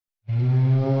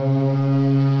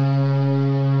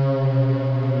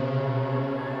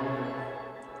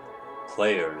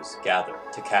players gather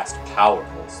to cast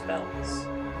powerful spells,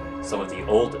 some of the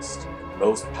oldest and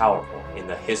most powerful in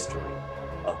the history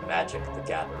of Magic the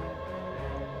Gathering.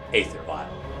 Aether Vial,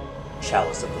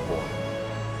 Chalice of the Void,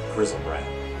 Griselbrand,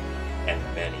 and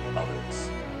many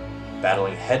others.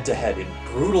 Battling head-to-head in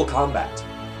brutal combat,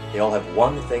 they all have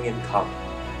one thing in common: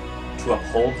 to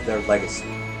uphold their legacy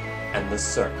and the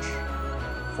search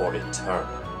for eternal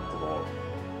glory.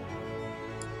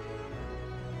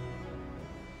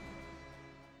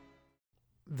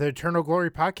 The Eternal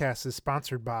Glory podcast is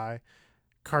sponsored by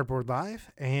Cardboard Live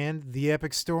and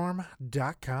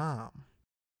TheEpicStorm.com.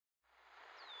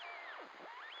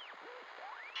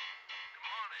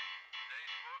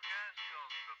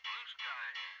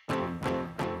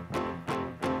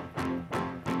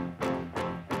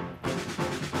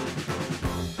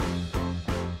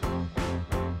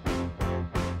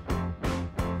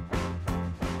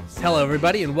 Hello,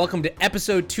 everybody, and welcome to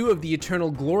episode 2 of the Eternal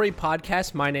Glory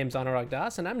podcast. My name's Anurag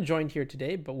Das, and I'm joined here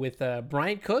today with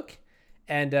Bryant Cook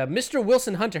and Mr.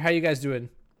 Wilson Hunter. How you guys doing?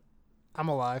 I'm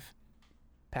alive.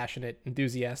 Passionate,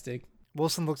 enthusiastic.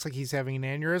 Wilson looks like he's having an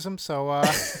aneurysm, so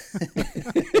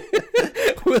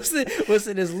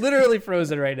Wilson is literally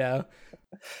frozen right now.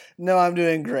 No, I'm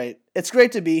doing great. It's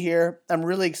great to be here. I'm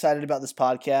really excited about this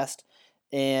podcast,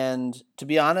 and to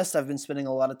be honest, I've been spending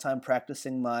a lot of time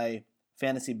practicing my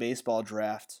fantasy baseball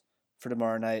draft for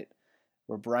tomorrow night,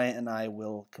 where Bryant and I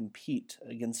will compete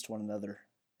against one another.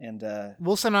 And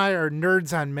Wilson and I are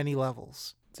nerds on many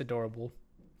levels. It's adorable.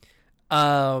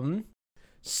 So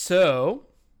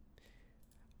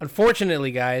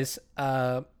unfortunately, guys,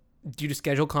 due to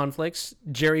schedule conflicts,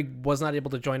 Jerry was not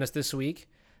able to join us this week,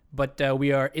 but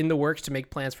we are in the works to make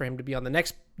plans for him to be on the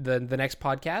next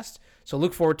podcast. So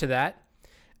look forward to that.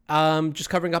 Just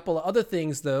covering up all the other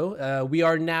things, though. We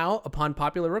are now, upon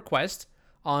popular request,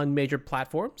 on major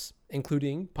platforms,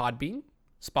 including Podbean,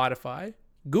 Spotify,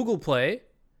 Google Play,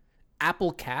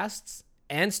 Apple Casts,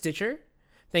 and Stitcher.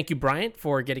 Thank you, Bryant,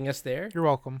 for getting us there. You're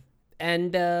welcome.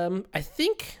 And I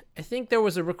think there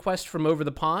was a request from over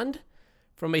the pond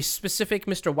from a specific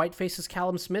Mr. Whiteface's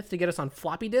Callum Smith to get us on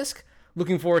floppy disk.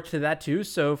 Looking forward to that, too.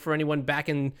 So for anyone back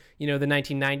in the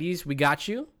 1990s, we got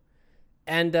you.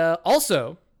 And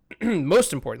also,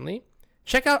 most importantly,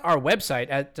 check out our website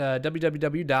at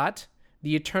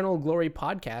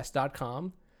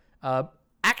www.theeternalglorypodcast.com.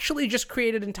 Actually just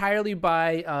created entirely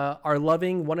by our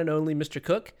loving one and only Mr.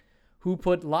 Cook, who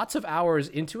put lots of hours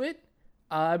into it.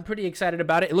 I'm pretty excited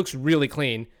about it. It looks really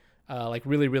clean, like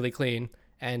really, really clean.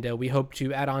 And we hope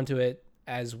to add on to it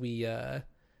as we,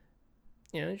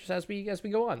 just as we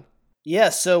go on. Yeah,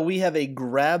 so we have a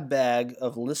grab bag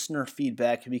of listener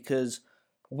feedback because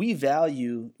we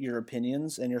value your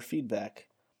opinions and your feedback.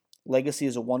 Legacy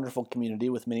is a wonderful community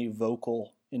with many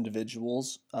vocal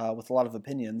individuals with a lot of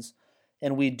opinions.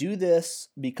 And we do this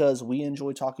because we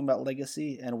enjoy talking about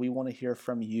Legacy and we want to hear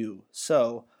from you.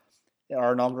 So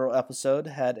our inaugural episode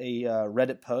had a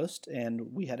Reddit post,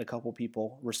 and we had a couple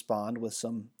people respond with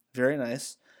some very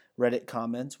nice Reddit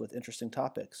comments with interesting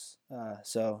topics.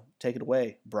 So take it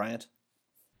away, Bryant.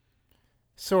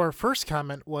 So our first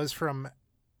comment was from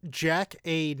Jack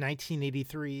A.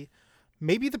 1983.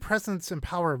 Maybe the presence and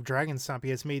power of Dragon Stompy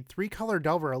has made 3-color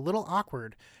Delver a little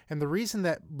awkward, and the reason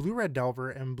that Blue-Red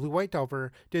Delver and Blue-White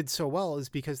Delver did so well is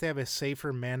because they have a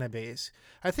safer mana base.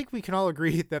 I think we can all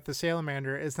agree that the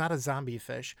Salamander is not a zombie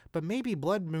fish, but maybe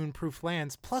Blood Moon Proof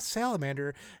lands plus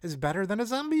Salamander is better than a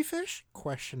zombie fish? ?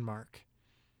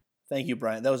 Thank you,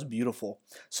 Brian. That was beautiful.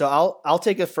 So I'll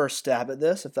take a first stab at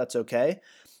this, if that's okay.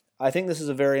 I think this is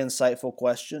a very insightful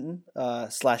question /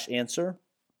 answer.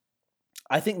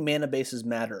 I think mana bases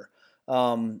matter.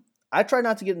 I try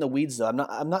not to get in the weeds, though.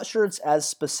 I'm not sure it's as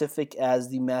specific as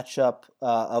the matchup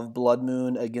of Blood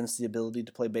Moon against the ability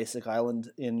to play Basic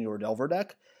Island in your Delver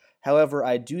deck. However,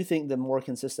 I do think the more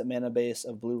consistent mana base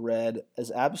of Blue-Red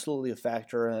is absolutely a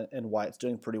factor in why it's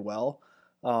doing pretty well.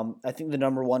 I think the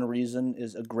number one reason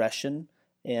is aggression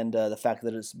and the fact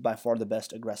that it's by far the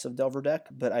best aggressive Delver deck.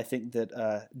 But I think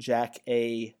that Jack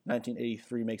A.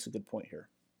 1983 makes a good point here.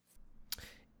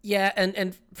 Yeah,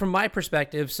 and from my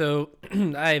perspective, so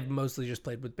I've mostly just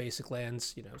played with basic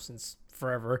lands, since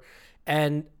forever.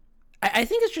 And I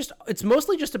think it's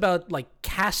mostly just about like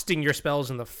casting your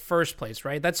spells in the first place,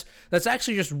 right? That's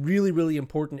actually just really, really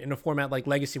important in a format like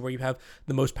Legacy where you have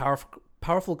the most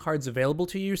powerful cards available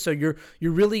to you. So you're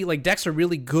really like decks are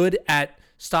really good at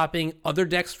stopping other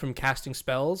decks from casting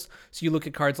spells. So you look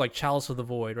at cards like Chalice of the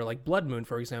Void or like Blood Moon,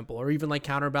 for example, or even like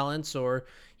Counterbalance or,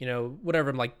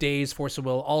 whatever, like Daze, Force of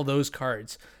Will, all those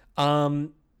cards. I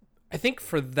think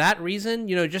for that reason,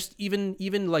 just even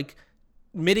like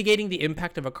mitigating the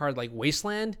impact of a card like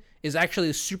Wasteland is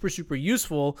actually super, super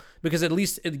useful, because at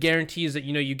least it guarantees that,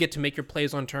 you get to make your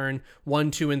plays on turn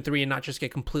 1, 2, and 3 and not just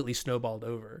get completely snowballed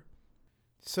over.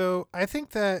 So I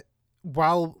think that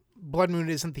while Blood Moon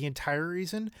isn't the entire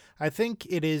reason, I think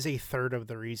it is a third of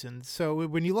the reason. So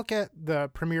when you look at the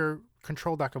premier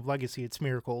control deck of Legacy, it's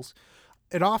Miracles.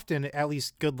 It often, at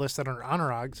least good lists that are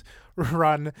Anurags,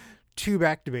 run 2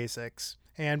 back to basics.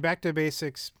 And back to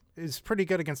basics is pretty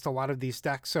good against a lot of these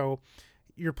decks. So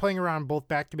you're playing around both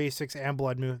back to basics and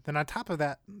Blood Moon. Then on top of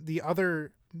that, the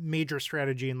other major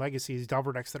strategy in Legacy is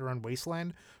Delver decks that are on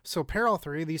Wasteland. So pair all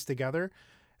 3 of these together.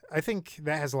 I think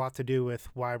that has a lot to do with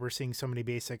why we're seeing so many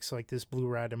basics like this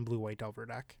blue-red and blue-white Delver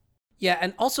deck. Yeah,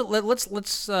 and also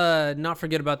let's not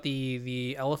forget about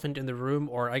the elephant in the room,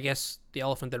 or I guess the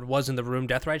elephant that was in the room,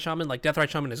 Deathrite Shaman. Like, Deathrite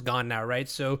Shaman is gone now, right?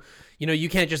 So, you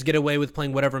can't just get away with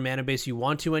playing whatever mana base you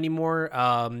want to anymore.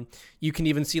 You can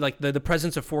even see like the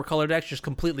presence of 4-color decks just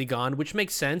completely gone, which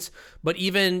makes sense. But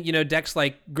even, decks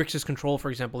like Grixis Control, for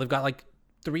example, they've got like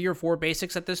 3 or 4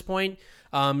 basics at this point,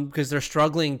 because they're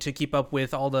struggling to keep up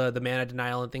with all the mana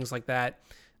denial and things like that.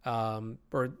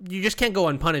 Or you just can't go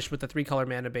unpunished with the 3-color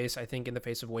mana base, I think, in the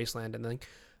face of Wasteland and then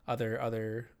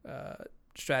other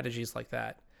strategies like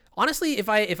that. Honestly, if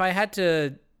I had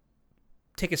to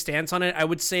take a stance on it, I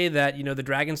would say that, the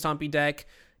Dragon Stompy deck,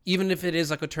 even if it is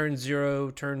like a turn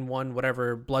 0, turn 1,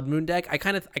 whatever Blood Moon deck, I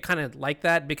kind of like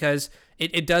that, because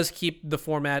it does keep the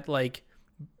format like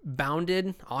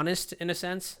bounded, honest in a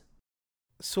sense.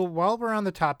 So while we're on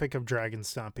the topic of Dragon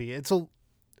Stompy, it's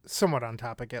somewhat on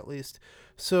topic at least.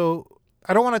 So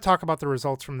I don't want to talk about the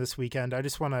results from this weekend. I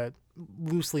just want to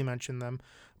loosely mention them.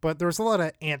 But there was a lot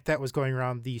of Ant that was going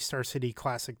around the Star City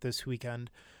Classic this weekend.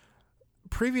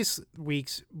 Previous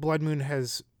weeks, Blood Moon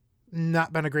has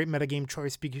not been a great metagame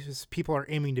choice because people are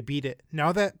aiming to beat it.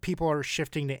 Now that people are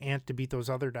shifting to Ant to beat those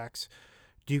other decks,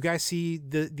 do you guys see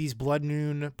these Blood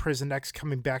Moon prison decks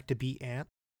coming back to beat Ant?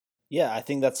 Yeah, I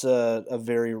think that's a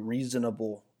very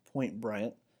reasonable point,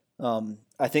 Bryant.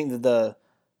 I think that the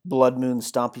Blood Moon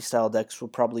Stompy style decks were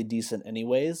probably decent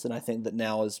anyways, and I think that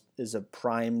now is a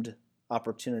primed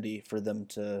opportunity for them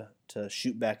to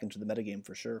shoot back into the metagame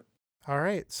for sure. All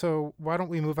right, so why don't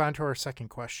we move on to our second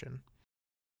question?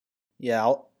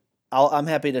 Yeah, I'm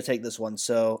happy to take this one.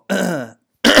 So,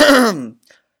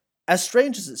 as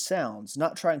strange as it sounds,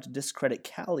 not trying to discredit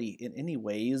Cali in any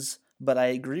ways, but I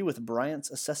agree with Bryant's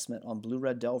assessment on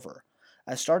Blue-Red Delver.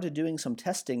 I started doing some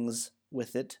testings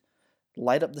with it.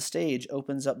 Light Up the Stage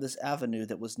opens up this avenue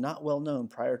that was not well known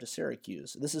prior to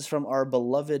Syracuse. This is from our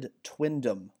beloved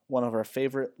Twindom, one of our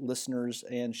favorite listeners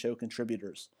and show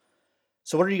contributors.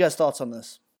 So what are you guys' thoughts on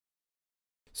this?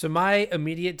 So my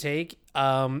immediate take,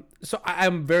 so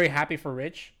I'm very happy for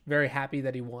Rich, very happy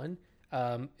that he won.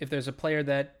 If there's a player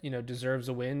that, deserves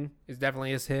a win, it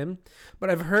definitely is him. But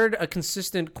I've heard a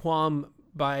consistent qualm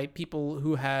by people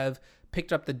who have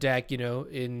picked up the deck,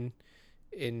 in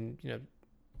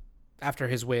after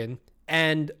his win.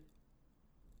 And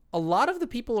a lot of the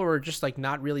people are just like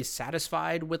not really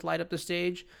satisfied with Light Up the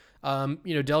Stage.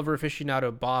 Delver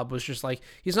aficionado Bob was just like,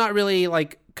 he's not really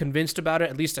like convinced about it,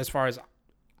 at least as far as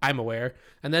I'm aware.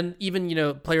 And then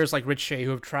even, players like Rich Shea who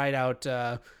have tried out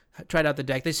the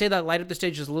deck, they say that Light Up the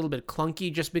Stage is a little bit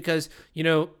clunky just because,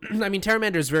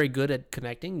 Terramander is very good at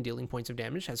connecting and dealing points of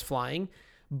damage, has flying,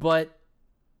 but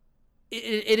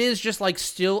it is just like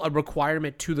still a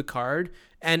requirement to the card.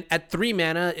 And at 3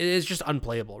 mana, it is just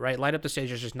unplayable, right? Light Up the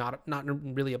Stage is just not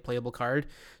really a playable card.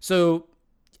 So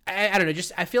I don't know,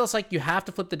 I feel it's like you have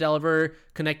to flip the Delver,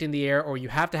 connect in the air, or you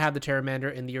have to have the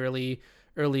Terramander in the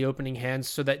early opening hands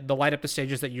so that the Light Up the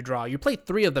Stages that you draw, you play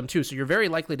 3 of them too, so you're very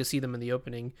likely to see them in the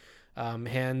opening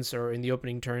hands or in the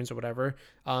opening turns or whatever.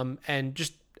 And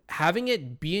just having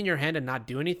it be in your hand and not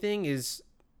do anything is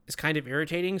kind of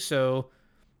irritating. So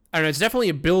I don't know, it's definitely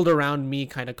a build around me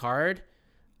kind of card.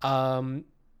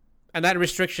 And that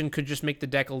restriction could just make the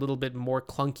deck a little bit more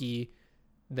clunky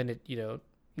than it,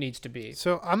 needs to be.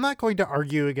 So I'm not going to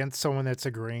argue against someone that's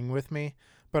agreeing with me,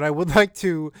 but I would like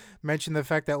to mention the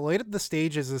fact that Light Up the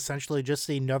Stage is essentially just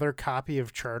another copy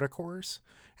of Charticores,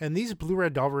 and these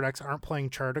Blue-Red Delver decks aren't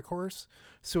playing Charticores,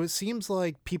 so it seems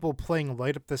like people playing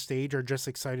Light Up the Stage are just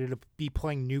excited to be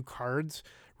playing new cards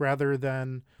rather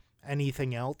than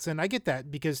anything else. And I get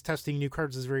that because testing new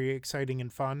cards is very exciting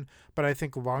and fun, but I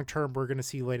think long term we're going to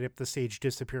see Light Up the Stage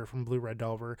disappear from Blue-Red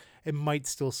Delver. It might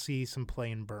still see some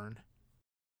play and burn.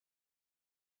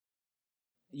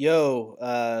 1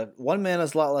 mana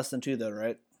is a lot less than 2 though,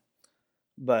 right?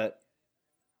 But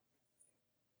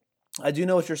I do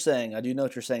know what you're saying.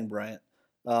 Bryant.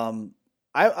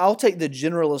 I'll take the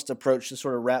generalist approach to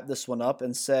sort of wrap this one up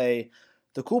and say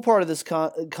The cool part of this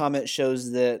comment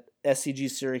shows that SCG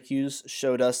Syracuse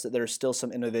showed us that there's still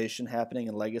some innovation happening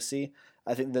in Legacy.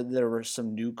 I think that there were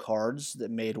some new cards that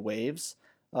made waves.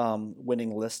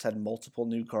 Winning List had multiple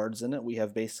new cards in it. We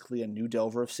have basically a new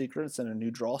Delver of Secrets and a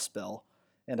new draw spell,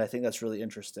 and I think that's really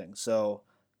interesting. So,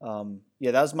 that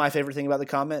was my favorite thing about the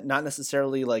comment. Not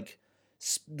necessarily like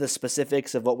the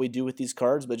specifics of what we do with these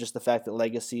cards, but just the fact that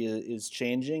Legacy is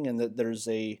changing and that there's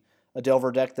a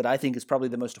Delver deck that I think is probably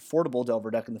the most affordable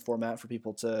Delver deck in the format for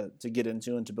people to get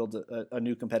into and to build a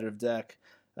new competitive deck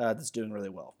that's doing really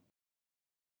well.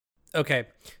 Okay,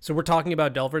 so we're talking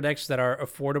about Delver decks that are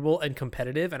affordable and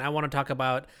competitive, and I want to talk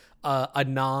about a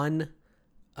non-stock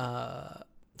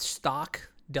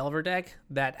Delver deck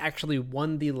that actually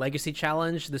won the Legacy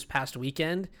Challenge this past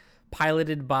weekend,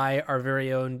 piloted by our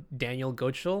very own Daniel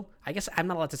Goetschel. I guess I'm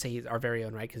not allowed to say he's our very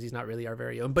own, right? Because he's not really our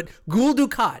very own. But Ghoul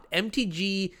Dukat,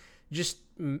 MTG, just,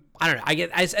 I don't know.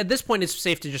 At this point, it's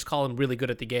safe to just call him really good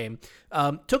at the game.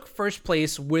 Took first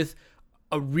place with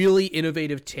a really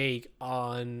innovative take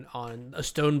on a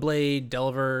Stoneblade,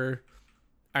 Delver,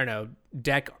 I don't know,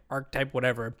 deck, archetype,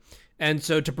 whatever. And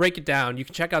so to break it down, you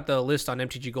can check out the list on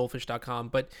mtggoldfish.com.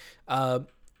 But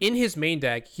in his main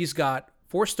deck, he's got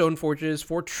 4 Stoneforges,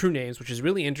 4 True Names, which is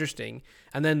really interesting,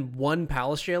 and then 1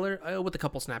 Palace Jailer with a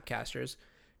couple Snapcasters,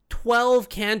 12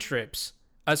 cantrips.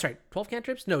 12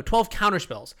 cantrips? No, 12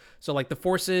 counterspells. So like the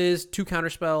Forces, 2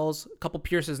 counterspells, a couple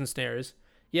Pierces and Snares.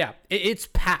 Yeah, it's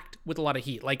packed with a lot of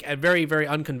heat, like a very, very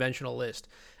unconventional list.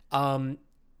 And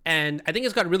I think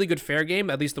it's got really good fair game,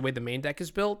 at least the way the main deck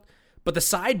is built. But the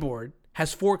sideboard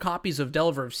has 4 copies of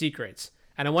Delver of Secrets,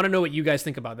 and I want to know what you guys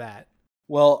think about that.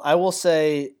 Well, I will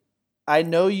say, I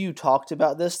know you talked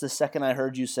about this the second I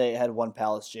heard you say it had 1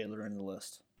 Palace Jailer in the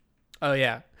list. Oh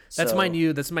yeah, that's my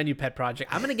new pet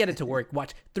project. I'm gonna get it to work.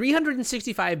 Watch,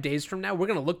 365 days from now, we're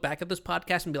gonna look back at this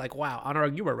podcast and be like, "Wow,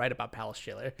 Anurag, you were right about Palace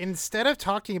Jailer." Instead of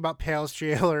talking about Palace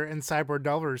Jailer and Sideboard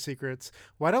Delver Secrets,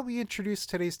 why don't we introduce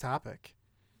today's topic?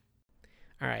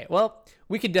 All right. Well,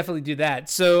 we could definitely do that.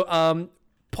 So,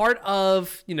 part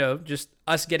of, just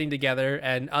us getting together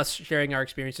and us sharing our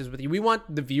experiences with you, we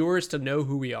want the viewers to know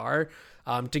who we are,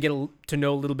 to get to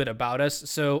know a little bit about us.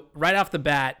 So right off the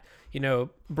bat,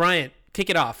 Bryant, kick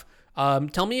it off.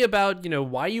 Tell me about,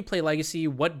 why you play Legacy,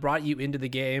 what brought you into the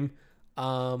game.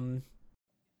 No.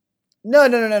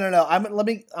 I'm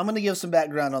going to give some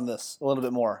background on this a little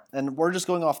bit more, and we're just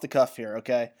going off the cuff here.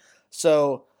 Okay.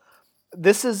 So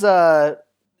this is,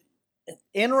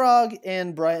 Anurag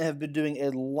and Bryant have been doing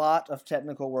a lot of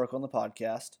technical work on the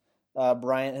podcast.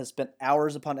 Bryant has spent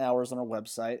hours upon hours on our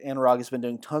website. Anurag has been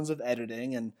doing tons of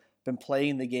editing and been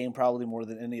playing the game probably more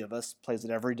than any of us. Plays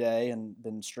it every day and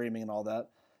been streaming and all that.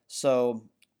 So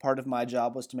part of my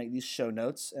job was to make these show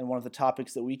notes. And one of the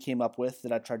topics that we came up with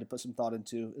that I tried to put some thought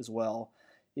into as well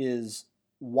is,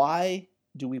 why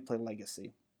do we play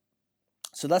Legacy?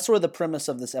 So that's sort of the premise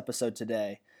of this episode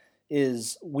today.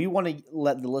 Is we want to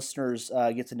let the listeners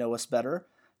get to know us better.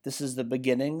 This is the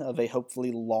beginning of a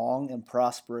hopefully long and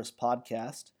prosperous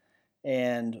podcast.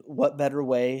 And what better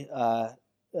way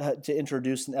to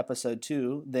introduce an episode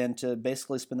 2 than to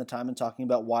basically spend the time in talking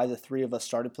about why the 3 of us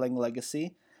started playing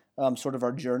Legacy, sort of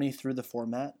our journey through the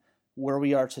format, where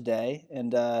we are today,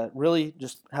 and really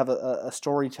just have a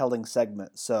storytelling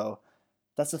segment. So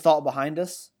that's the thought behind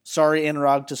us. Sorry,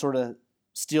 Anurag, to sort of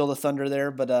steal the thunder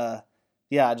there, but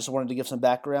yeah, I just wanted to give some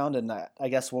background, and I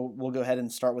guess we'll go ahead and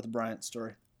start with Bryant's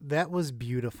story. That was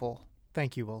beautiful.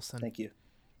 Thank you, Wilson. Thank you.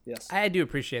 Yes. I do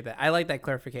appreciate that. I like that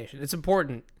clarification. It's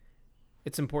important.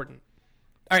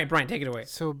 All right, Brian, take it away.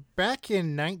 So back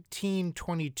in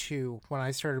 1922, when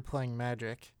I started playing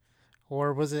Magic,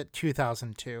 or was it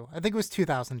 2002? I think it was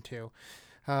 2002.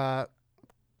 I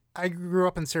grew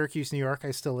up in Syracuse, New York.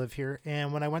 I still live here.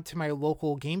 And when I went to my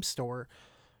local game store,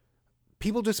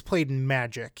 people just played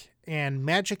Magic. And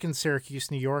Magic in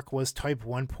Syracuse, New York was Type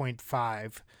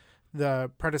 1.5, the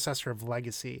predecessor of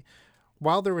Legacy.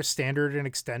 While there was Standard and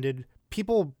Extended,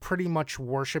 people pretty much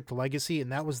worshipped Legacy,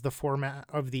 and that was the format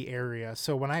of the area.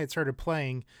 So when I had started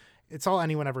playing, it's all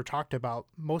anyone ever talked about,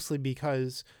 mostly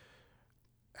because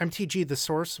MTG, the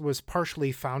source, was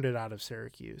partially founded out of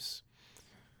Syracuse.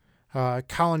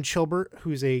 Colin Chilbert,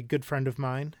 who's a good friend of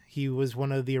mine, he was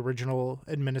one of the original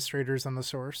administrators on the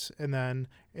source. And then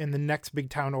in the next big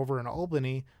town over in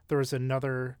Albany, there was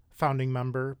another founding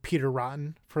member, Peter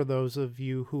Rotten, for those of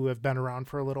you who have been around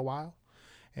for a little while.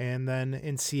 And then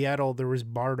in Seattle, there was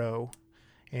Bardo.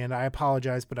 And I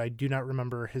apologize, but I do not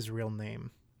remember his real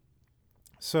name.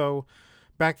 So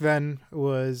back then it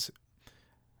was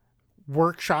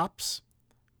workshops,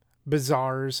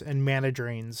 bazaars, and mana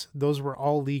drains. Those were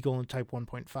all legal in Type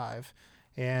 1.5.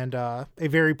 And a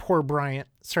very poor Bryant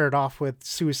started off with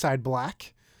Suicide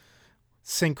Black,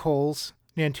 Sinkholes,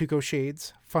 Nantuko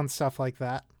Shades, fun stuff like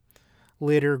that.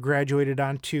 Later graduated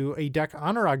onto a deck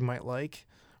Anurag might like,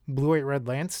 Blue-White Red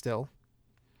Landstill.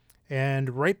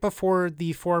 And right before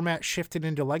the format shifted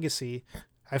into Legacy,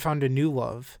 I found a new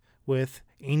love with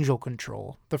Angel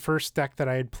Control, the first deck that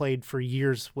I had played for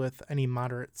years with any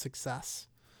moderate success.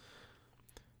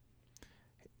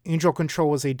 Angel Control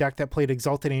was a deck that played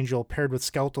Exalted Angel paired with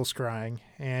Skeletal Scrying,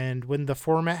 and when the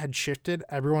format had shifted,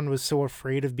 everyone was so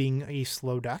afraid of being a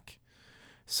slow deck.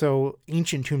 So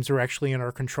Ancient Tombs were actually in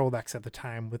our control decks at the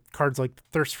time, with cards like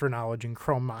Thirst for Knowledge and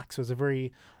Chrome Mox. It was a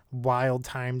very wild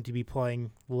time to be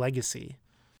playing Legacy.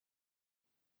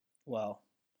 Wow.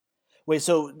 Wait,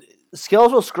 so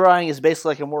Skeletal Scrying is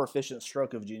basically like a more efficient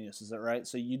Stroke of Genius, is that right?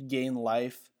 So you'd gain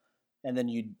life, and then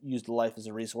you'd use the life as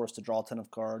a resource to draw a ton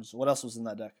of cards. What else was in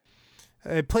that deck?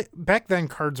 Back then,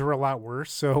 cards were a lot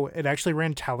worse, so it actually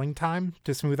ran Telling Time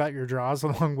to smooth out your draws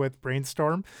along with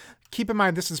Brainstorm. Keep in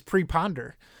mind, this is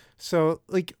pre-Ponder. So,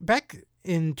 like, back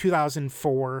in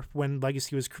 2004, when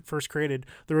Legacy was first created,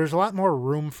 there was a lot more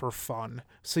room for fun.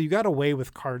 So you got away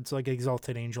with cards like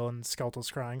Exalted Angel and Skeletal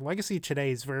Scrying. Legacy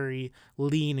today is very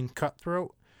lean and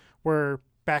cutthroat, where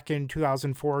back in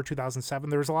 2004, 2007,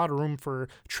 there was a lot of room for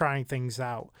trying things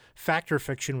out. Factor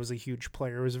Fiction was a huge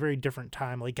player. It was a very different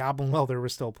time. Like Goblin Welder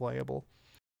was still playable.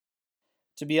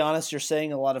 To be honest, you're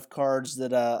saying a lot of cards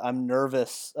that I'm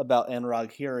nervous about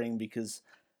Anurag hearing, because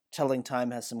Telling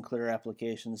Time has some clear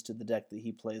applications to the deck that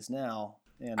he plays now.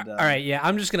 And all right, yeah,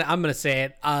 I'm gonna say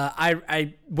it.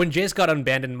 I when Jace got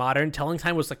unbanned in Modern, Telling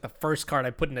Time was like the first card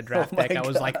I put in a draft deck. I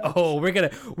was like, oh, we're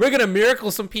gonna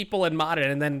miracle some people in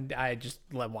Modern, and then I just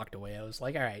walked away. I was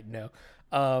like, all right, no.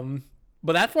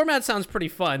 But that format sounds pretty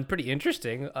fun, pretty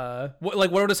interesting.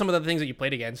 What are some of the things that you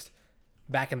played against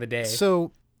back in the day?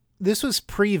 So this was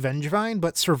pre-Vengevine,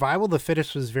 but Survival the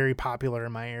Fittest was very popular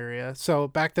in my area. So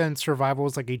back then, Survival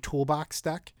was like a toolbox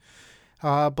deck.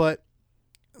 But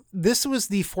this was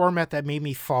the format that made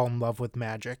me fall in love with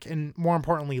Magic, and more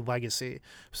importantly, Legacy.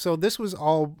 So this was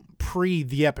all pre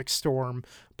the Epic Storm,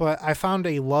 but I found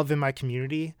a love in my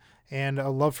community and a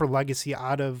love for Legacy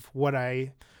out of what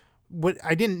I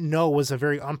didn't know was a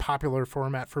very unpopular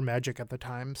format for Magic at the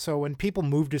time. So when people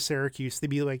moved to Syracuse, they'd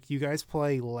be like, "You guys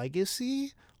play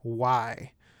Legacy?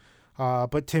 Why?"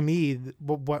 But to me,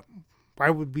 why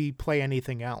would we play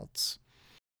anything else?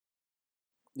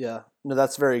 Yeah, no,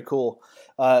 that's very cool.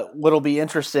 What'll be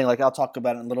interesting, like I'll talk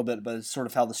about it in a little bit, but it's sort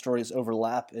of how the stories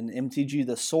overlap. And MTG,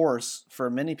 the source for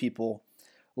many people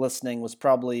listening, was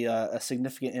probably a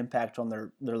significant impact on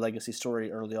their Legacy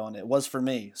story early on. It was for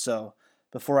me. So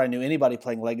before I knew anybody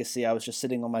playing Legacy, I was just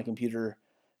sitting on my computer,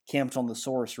 camped on the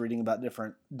source, reading about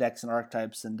different decks and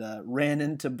archetypes, and ran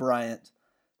into Bryant,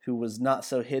 who was not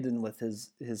so hidden with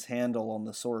his handle on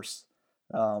the source.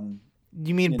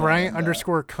 You mean Bryant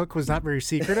 _ Cook was not very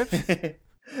secretive?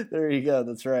 There you go.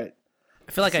 That's right.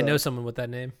 I feel like I know someone with that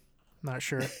name. Not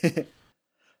sure.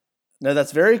 No,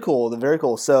 that's very cool. Very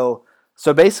cool. So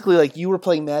basically, like, you were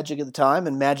playing Magic at the time,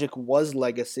 and Magic was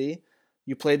Legacy.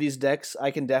 You play these decks.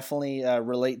 I can definitely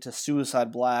relate to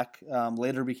Suicide Black.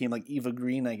 Later became like Eva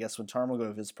Green, I guess, when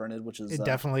Tarmogoyf is printed, which is it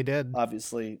definitely did.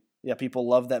 Obviously, yeah, people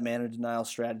love that mana denial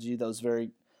strategy. That was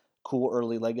very cool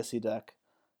early Legacy deck.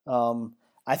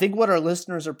 I think what our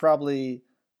listeners are probably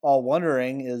all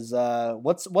wondering is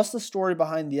what's the story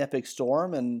behind the Epic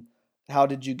Storm, and how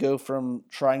did you go from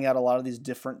trying out a lot of these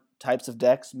different types of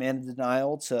decks, mana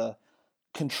denial, to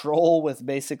control with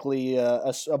basically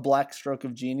a black Stroke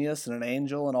of Genius and an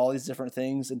Angel and all these different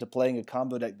things, into playing a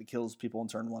combo deck that kills people in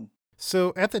turn one?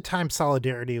 So at the time,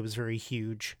 Solidarity was very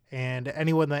huge, and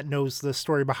anyone that knows the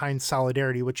story behind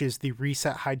Solidarity, which is the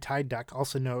Reset High Tide deck,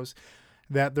 also knows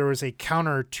that there was a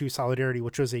counter to Solidarity,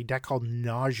 which was a deck called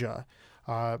Nausea.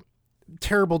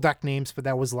 Terrible deck names, but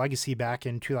that was Legacy back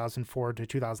in 2004 to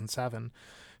 2007.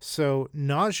 So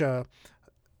Nausea,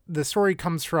 the story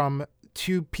comes from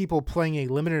two people playing a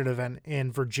limited event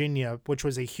in Virginia, which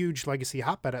was a huge Legacy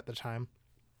hotbed at the time.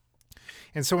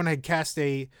 And someone had cast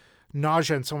a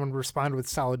Nausea, and someone responded with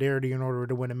Solidarity in order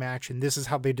to win a match, and this is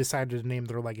how they decided to name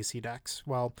their Legacy decks.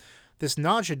 Well, this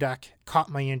Nausea deck caught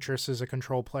my interest as a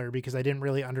control player because I didn't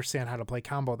really understand how to play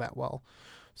combo that well.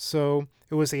 So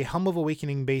it was a Helm of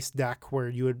Awakening based deck where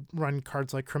you would run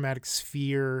cards like Chromatic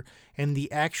Sphere and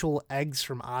the actual eggs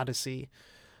from Odyssey.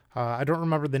 I don't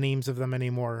remember the names of them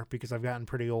anymore because I've gotten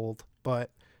pretty old, but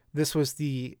this was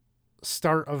the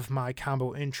start of my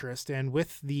combo interest. And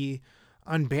with the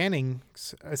unbanning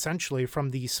essentially from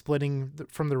the splitting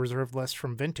from the reserve list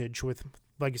from Vintage with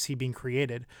Legacy being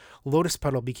created, Lotus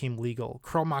Petal became legal,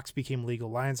 Chromox became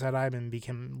legal, Lion's Head Ibon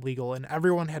became legal, and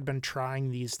everyone had been trying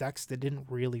these decks that didn't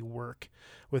really work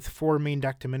with 4 main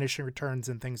deck diminishing returns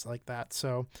and things like that.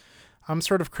 So I'm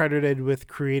sort of credited with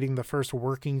creating the first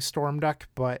working Storm deck,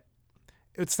 but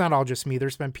it's not all just me.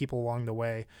 There's been people along the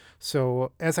way.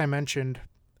 So as I mentioned,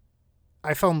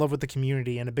 I fell in love with the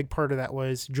community, and a big part of that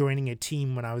was joining a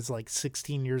team when I was like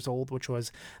 16 years old, which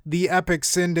was the Epic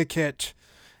Syndicate.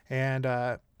 And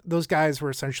those guys were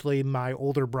essentially my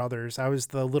older brothers. I was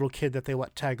the little kid that they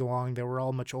let tag along. They were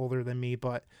all much older than me,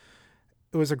 but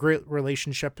it was a great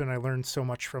relationship, and I learned so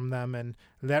much from them. And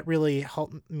that really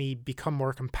helped me become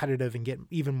more competitive and get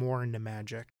even more into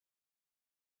Magic.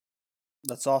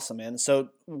 That's awesome, man. So,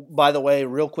 by the way,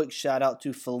 real quick shout out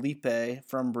to Felipe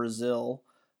from Brazil,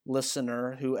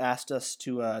 listener, who asked us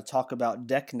to talk about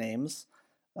deck names.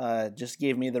 Just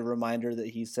gave me the reminder that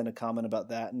he sent a comment about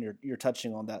that, and you're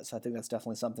touching on that. So I think that's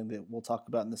definitely something that we'll talk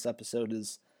about in this episode,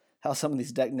 is how some of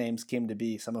these deck names came to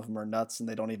be. Some of them are nuts, and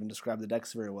they don't even describe the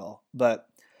decks very well. But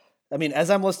I mean, as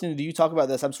I'm listening to you talk about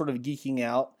this, I'm sort of geeking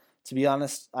out. To be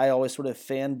honest, I always sort of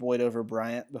fanboyed over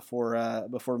Bryant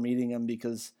before meeting him,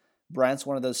 because Bryant's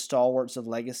one of those stalwarts of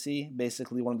Legacy,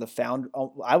 basically one of the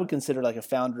I would consider like a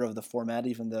founder of the format,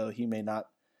 even though he may not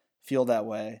feel that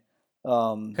way.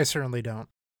 I certainly don't.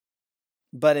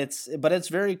 But it's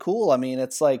very cool. I mean,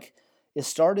 it's like it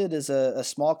started as a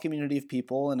small community of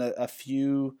people and a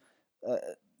few,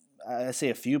 I say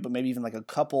a few, but maybe even like a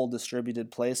couple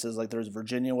distributed places. Like there's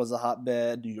Virginia was a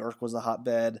hotbed, New York was a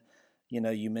hotbed. You know,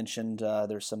 you mentioned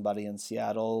there's somebody in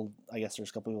Seattle. I guess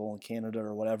there's a couple people in Canada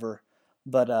or whatever.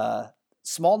 But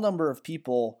small number of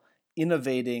people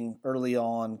innovating early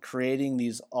on, creating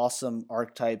these awesome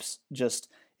archetypes. Just,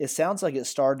 it sounds like it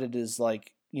started as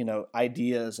like, you know,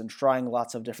 ideas and trying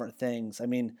lots of different things. I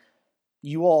mean,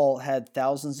 you all had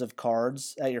thousands of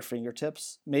cards at your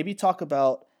fingertips. Maybe talk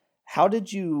about how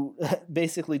did you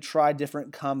basically try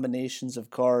different combinations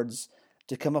of cards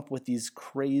to come up with these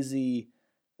crazy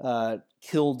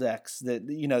kill decks that,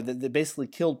 you know, that basically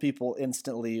killed people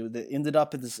instantly, that ended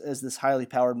up as this highly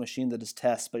powered machine that is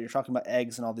tests, but you're talking about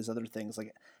eggs and all these other things.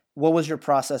 Like, what was your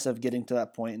process of getting to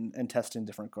that point and testing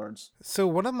different cards? So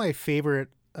one of my favorite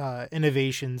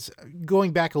innovations,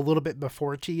 going back a little bit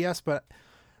before TES, but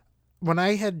when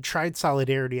I had tried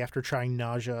Solidarity after trying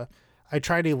Nausea, I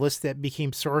tried a list that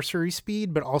became Sorcery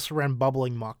Speed, but also ran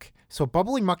Bubbling Muck. So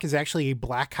Bubbling Muck is actually a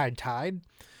black High Tide.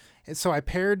 And so I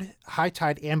paired High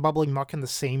Tide and Bubbling Muck in the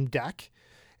same deck,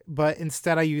 but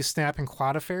instead I used Snap and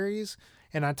Cloudifairies.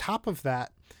 And on top of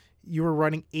that, you were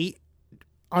running 8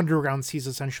 Underground Seas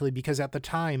essentially, because at the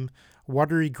time,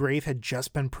 Watery Grave had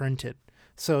just been printed.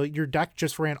 So your deck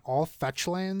just ran all fetch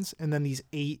lands and then these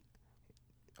 8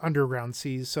 Underground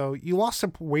Seas. So you lost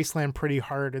a Wasteland pretty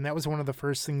hard, and that was one of the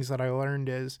first things that I learned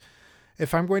is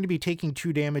if I'm going to be taking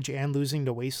 2 damage and losing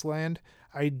to Wasteland,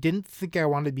 I didn't think I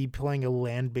wanted to be playing a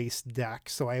land-based deck,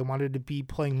 so I wanted to be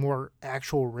playing more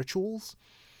actual rituals.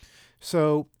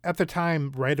 So at the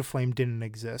time, Rite of Flame didn't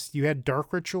exist. You had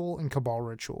Dark Ritual and Cabal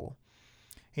Ritual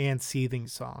and Seething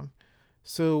Song.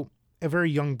 So a very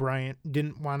young Bryant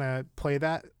didn't want to play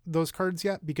those cards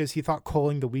yet because he thought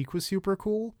Culling the Weak was super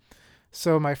cool.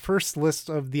 So my first list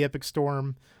of the Epic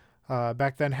Storm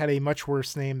back then had a much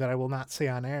worse name that I will not say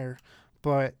on air,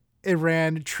 but it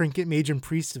ran Trinket Mage and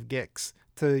Priest of Gix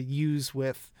to use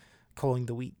with Culling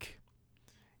the Weak.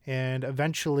 And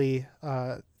eventually,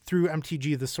 through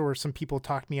MTG The Source, some people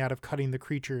talked me out of cutting the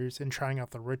creatures and trying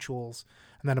out the rituals.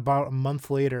 And then about a month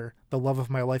later, the love of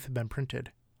my life had been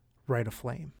printed, Rite of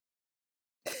Flame.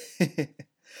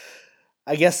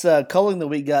 I guess Culling the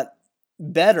Weak got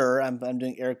better, I'm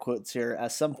doing air quotes here,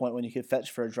 at some point when you could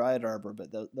fetch for a Dryad Arbor,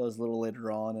 but that was a little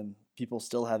later on, and people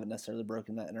still haven't necessarily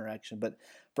broken that interaction. But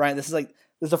Brian, this is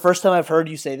the first time I've heard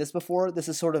you say this before. This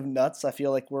is sort of nuts. I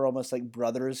feel like we're almost like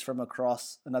brothers from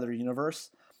across another universe.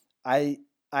 I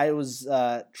was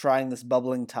trying this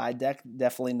Bubbling Tide deck,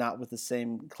 definitely not with the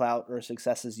same clout or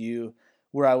success as you,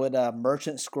 where I would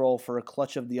Merchant Scroll for a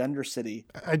Clutch of the Undercity.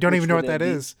 I don't even know what that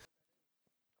is.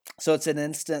 So it's an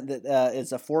instant that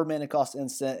it's a 4 mana cost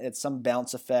instant. It's some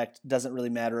bounce effect. Doesn't really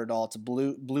matter at all. It's a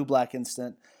blue-black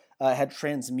instant. It had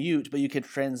Transmute, but you could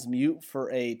Transmute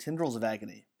for a Tendrils of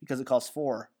Agony because it costs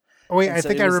 4. Oh wait, I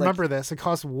think I remember this. It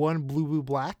costs 1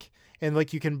 blue-black, and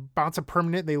like you can bounce a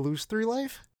permanent, they lose 3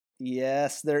 life?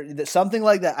 Yes, there's something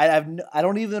like that. I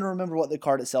don't even remember what the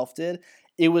card itself did.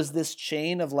 It was this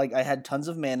chain of like I had tons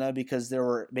of mana because there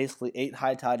were basically 8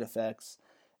 High Tide effects.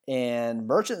 And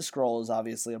Merchant Scroll is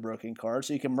obviously a broken card.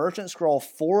 So you can Merchant Scroll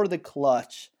for the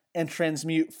Clutch and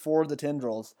transmute for the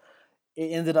tendrils. It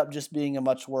ended up just being a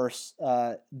much worse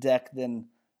deck than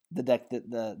the deck that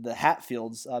the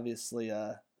Hatfields obviously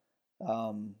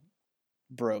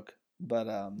broke. But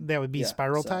That would be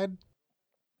Spiral Tide?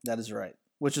 That is right.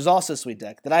 Which is also a sweet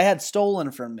deck that I had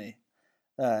stolen from me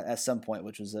at some point,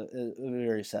 which was a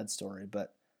very sad story.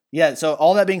 But yeah, so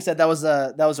all that being said, that was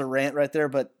a rant right there,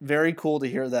 but very cool to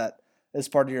hear that as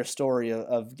part of your story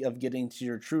of getting to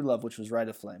your true love, which was Rite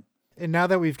of Flame. And now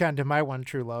that we've gotten to my one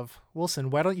true love, Wilson,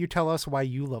 why don't you tell us why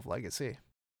you love Legacy?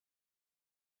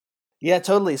 Yeah,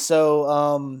 totally.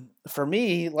 So for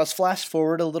me, let's flash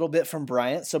forward a little bit from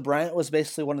Bryant. So Bryant was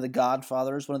basically one of the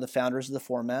godfathers, one of the founders of the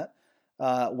format.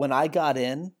 When I got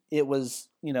in, it was,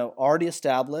 already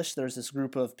established. There's this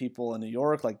group of people in New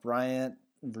York, like Bryant,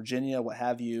 Virginia, what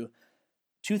have you.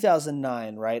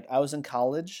 2009, right? I was in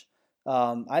college.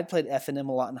 I'd played F&M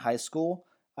a lot in high school.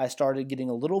 I started getting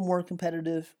a little more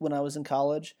competitive when I was in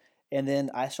college. And then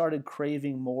I started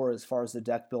craving more as far as the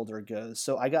deck builder goes.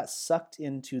 So I got sucked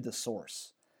into the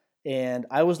source. And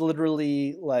I was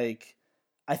literally like,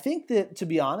 I think that, to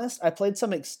be honest, I played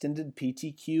some extended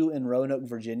PTQ in Roanoke,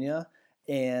 Virginia.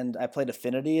 And I played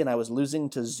Affinity, and I was losing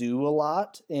to Zoo a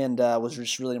lot. And was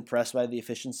just really impressed by the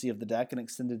efficiency of the deck and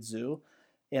extended Zoo.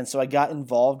 And so I got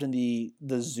involved in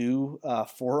the Zoo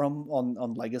forum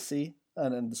on Legacy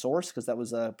and the source, because that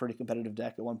was a pretty competitive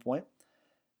deck at one point.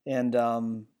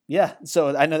 And yeah,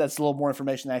 so I know that's a little more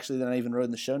information actually than I even wrote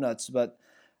in the show notes, but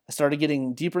I started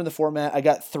getting deeper in the format. I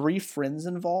got 3 friends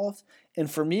involved,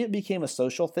 and for me it became a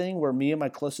social thing where me and my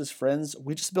closest friends,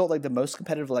 we just built like the most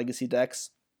competitive Legacy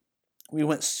decks. We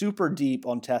went super deep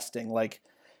on testing. Like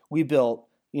we built,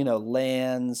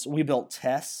 lands, we built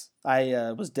Tess.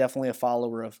 I was definitely a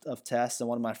follower of Tess, and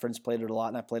one of my friends played it a lot,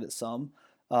 and I played it some.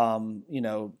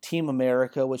 Team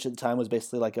America, which at the time was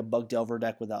basically like a Bug Delver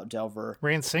deck without Delver.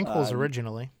 Ran Sinkholes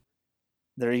originally.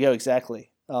 There you go, exactly.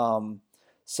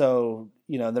 So,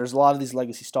 there's a lot of these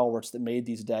Legacy stalwarts that made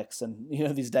these decks, and,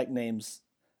 these deck names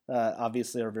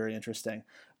obviously are very interesting.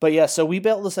 But yeah, so we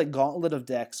built this like gauntlet of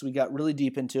decks. We got really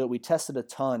deep into it. We tested a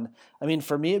ton. I mean,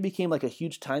 for me, it became like a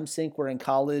huge time sink where in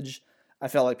college, I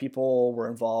felt like people were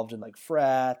involved in like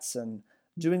frats and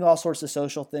doing all sorts of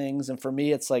social things. And for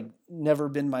me, it's like never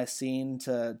been my scene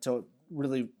to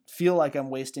really feel like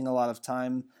I'm wasting a lot of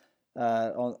time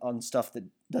on stuff that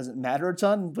doesn't matter a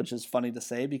ton, which is funny to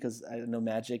say because I know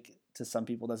Magic to some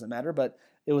people doesn't matter, but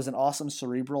it was an awesome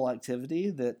cerebral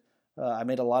activity that I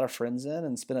made a lot of friends in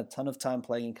and spent a ton of time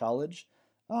playing in college.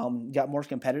 Got more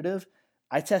competitive.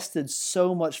 I tested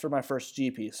so much for my first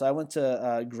GP. So I went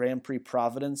to Grand Prix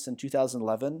Providence in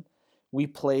 2011. We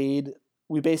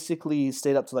basically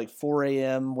stayed up to like 4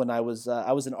 a.m. when I was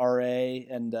an RA,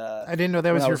 and I didn't know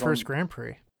that was your first Grand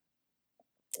Prix.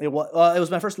 It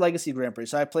was my first Legacy Grand Prix.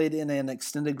 So I played in an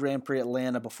extended Grand Prix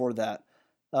Atlanta before that.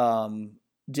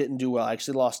 Didn't do well. I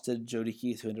actually lost to Jody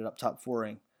Keith, who ended up top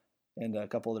 4ing, and a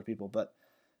couple other people. But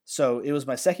so it was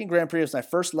my second Grand Prix. It was my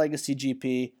first Legacy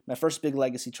GP, my first big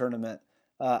Legacy tournament.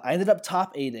 I ended up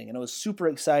top 8ing, and it was super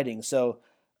exciting. So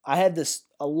I had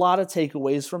a lot of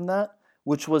takeaways from that,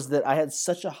 which was that I had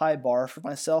such a high bar for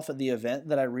myself at the event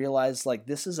that I realized like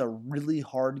this is a really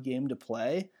hard game to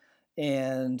play,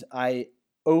 and I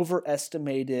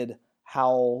overestimated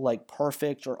how like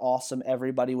perfect or awesome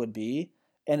everybody would be,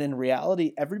 and in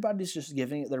reality everybody's just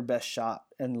giving it their best shot,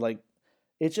 and like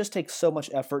it just takes so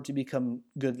much effort to become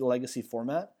good at the Legacy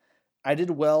format. I did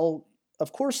well.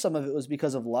 Of course some of it was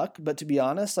because of luck, but to be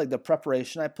honest, like the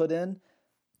preparation I put in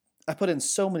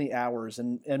so many hours,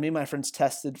 and me and my friends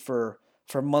tested for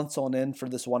months on end for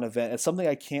this one event. It's something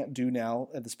I can't do now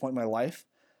at this point in my life.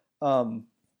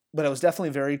 But it was definitely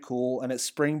very cool, and it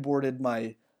springboarded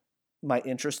my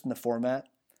interest in the format.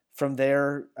 From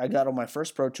there, I got on my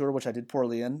first Pro Tour, which I did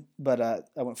poorly in, but I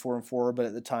went 4-4. But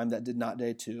at the time, that did not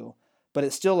day 2. But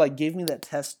it still like gave me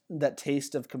that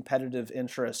taste of competitive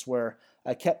interest where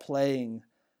I kept playing,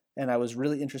 and I was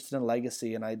really interested in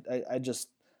Legacy, and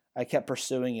I kept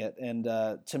pursuing it. And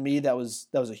to me, that was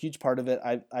a huge part of it.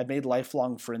 I made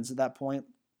lifelong friends at that point,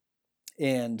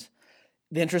 and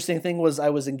the interesting thing was I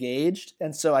was engaged,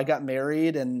 and so I got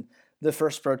married, and the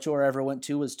first Pro Tour I ever went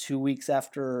to was 2 weeks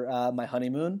after my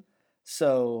honeymoon.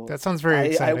 So that sounds very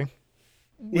exciting.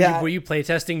 Were you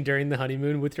playtesting during the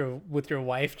honeymoon with your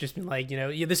wife? Just being like,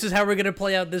 this is how we're gonna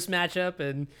play out this matchup,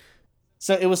 and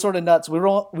so it was sort of nuts. We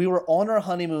were on our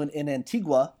honeymoon in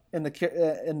Antigua in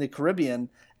the Caribbean,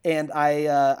 and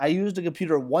I used a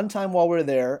computer one time while we were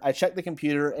there. I checked the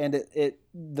computer, and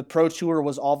the Pro Tour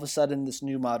was all of a sudden this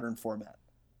new modern format.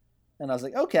 And I was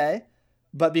like, okay.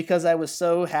 But because I was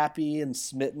so happy and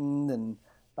smitten and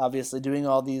obviously doing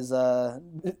all these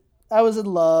I was in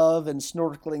love and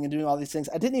snorkeling and doing all these things.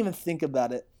 I didn't even think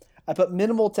about it. I put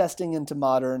minimal testing into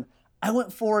Modern. I went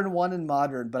 4-1 in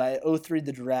Modern, but I 0-3'd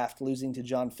the draft, losing to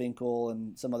John Finkel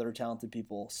and some other talented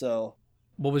people. So,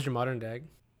 what was your Modern deck?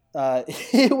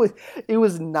 It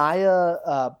was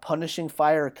Naya Punishing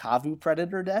Fire Kavu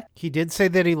Predator deck. He did say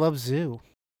that he loves Zoo.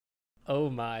 Oh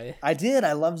my! I did.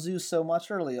 I loved Zoo so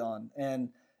much early on, and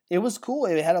it was cool.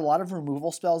 It had a lot of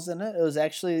removal spells in it. It was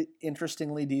actually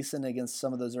interestingly decent against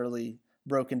some of those early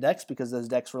broken decks because those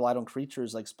decks relied on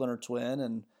creatures like Splinter Twin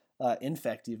and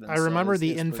Infect even. I remember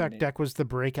the Infect deck was the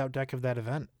breakout deck of that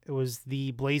event. It was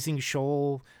the Blazing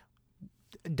Shoal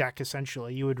deck,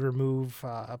 essentially. You would remove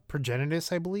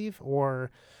Progenitus, I believe,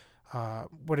 or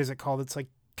what is it called? It's like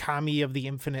Kami of the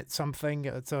Infinite something.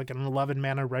 It's like an 11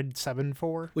 mana red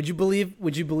 7/4. Would you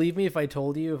believe me if I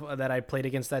told you that I played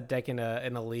against that deck in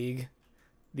a league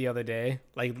the other day,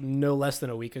 like no less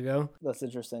than a week ago? That's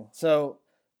interesting. So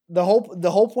the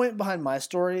whole point behind my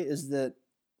story is that,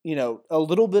 you know, a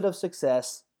little bit of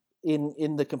success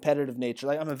in the competitive nature.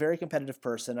 Like, I'm a very competitive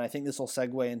person. I think this will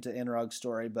segue into Anurag's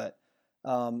story, but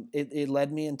it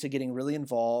led me into getting really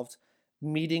involved,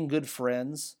 meeting good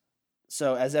friends.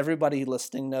 So as everybody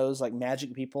listening knows, like,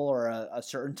 Magic people are a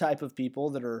certain type of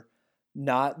people that are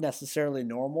not necessarily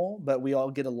normal, but we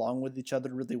all get along with each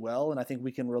other really well. And I think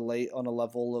we can relate on a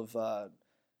level of,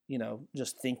 you know,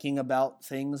 just thinking about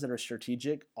things that are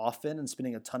strategic often and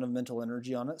spending a ton of mental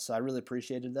energy on it. So I really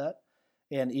appreciated that.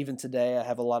 And even today, I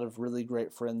have a lot of really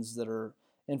great friends that are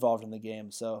involved in the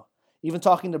game. So even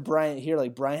talking to Bryant here,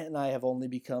 like, Bryant and I have only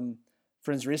become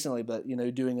friends recently, but, you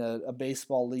know, doing a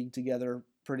baseball league together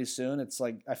pretty soon. It's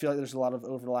like, I feel like there's a lot of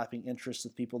overlapping interests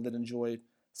with people that enjoy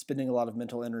spending a lot of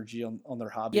mental energy on their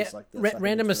hobbies like this.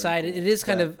 Random aside, cool. It is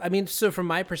kind of, I mean, so from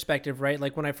my perspective, right,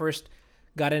 like when I first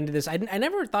got into this, I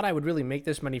never thought I would really make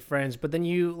this many friends, but then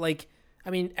you, like, I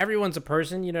mean, everyone's a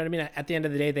person, you know what I mean? At the end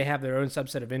of the day, they have their own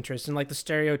subset of interests, and like the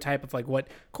stereotype of like what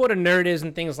quote a nerd is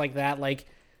and things like that. Like,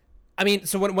 I mean,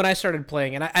 so when I started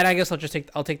playing, and I guess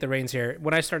I'll take the reins here.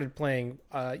 When I started playing,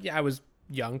 I was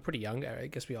young, pretty young. I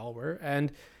guess we all were.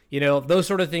 And, you know, those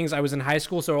sort of things, I was in high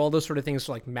school, so all those sort of things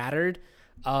like mattered.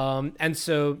 And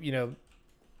so, you know,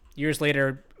 years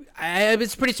later,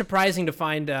 it's pretty surprising to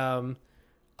find, I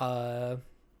don't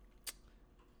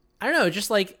know, just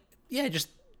like, yeah, just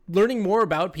learning more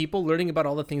about people, learning about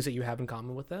all the things that you have in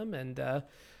common with them. And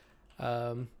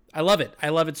I love it. I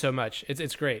love it so much.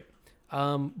 It's great.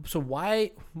 So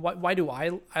why do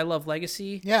I love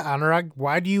Legacy? Yeah, Anurag,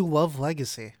 why do you love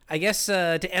Legacy? I guess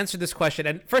to answer this question,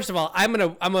 and first of all, I'm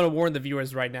gonna warn the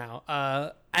viewers right now.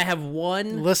 I have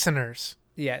one listeners.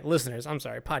 Yeah, listeners. I'm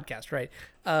sorry, podcast. Right.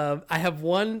 I have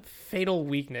one fatal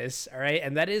weakness. All right,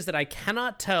 and that is that I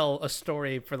cannot tell a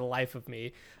story for the life of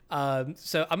me.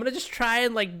 So I'm gonna just try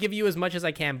and like give you as much as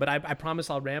I can, but I promise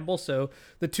I'll ramble. So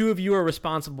the two of you are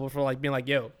responsible for like being like,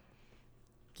 yo,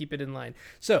 keep it in line.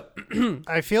 So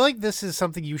I feel like this is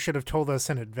something you should have told us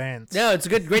in advance. No, it's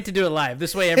great to do it live.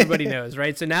 This way everybody knows,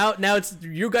 right? So now it's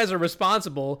you guys are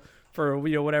responsible for,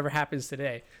 you know, whatever happens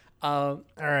today. All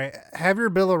right, have your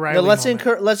Bill O'Reilly. No, let's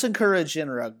encourage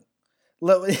Anurag.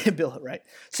 Bill, right?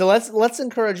 So let's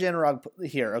encourage Anurag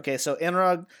here. Okay, so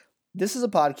Anurag, this is a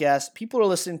podcast. People are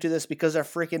listening to this because they're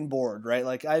freaking bored, right?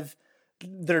 Like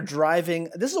they're driving.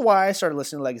 This is why I started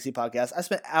listening to Legacy podcasts. I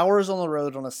spent hours on the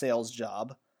road on a sales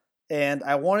job, and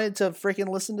I wanted to freaking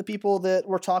listen to people that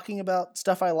were talking about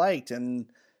stuff I liked and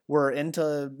were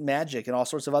into Magic and all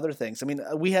sorts of other things. I mean,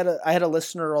 I had a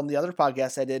listener on the other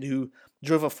podcast I did who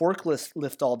drove a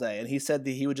forklift all day, and he said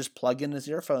that he would just plug in his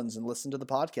earphones and listen to the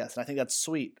podcast, and I think that's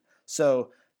sweet. So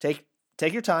take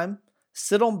your time,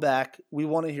 sit on back. We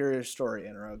want to hear your story,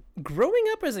 Anurag. Growing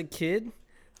up as a kid,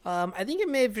 I think it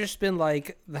may have just been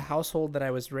like the household that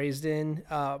I was raised in.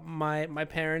 My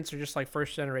parents are just like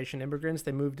first generation immigrants.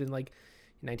 They moved in like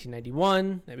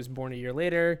 1991. I was born a year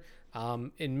later.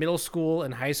 In middle school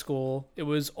and high school, it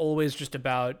was always just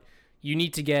about, you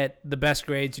need to get the best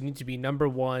grades. You need to be number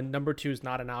one. Number two is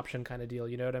not an option kind of deal.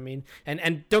 You know what I mean?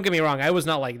 And don't get me wrong, I was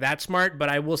not like that smart, but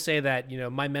I will say that, you know,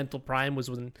 my mental prime was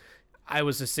when I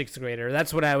was a sixth grader.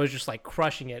 That's when I was just like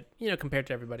crushing it, you know, compared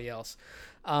to everybody else.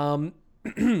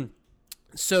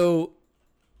 So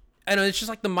I know it's just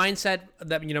like the mindset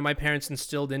that, you know, my parents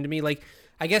instilled into me. Like,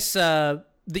 I guess, the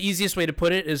easiest way to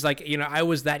put it is like, you know, I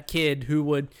was that kid who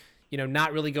would, you know,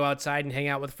 not really go outside and hang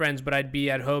out with friends, but I'd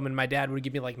be at home and my dad would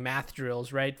give me like math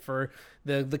drills, right, for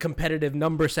the competitive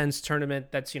number sense tournament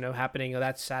that's, you know, happening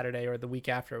that Saturday or the week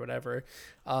after or whatever.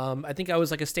 I think I was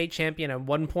like a state champion at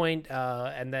one point,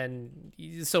 and then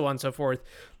so on and so forth.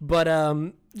 But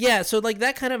yeah, so like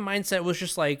that kind of mindset was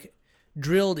just like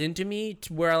drilled into me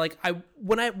to where like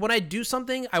when I do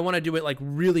something, I want to do it like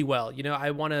really well. You know,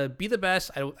 I want to be the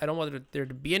best. I don't want there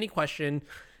to be any question,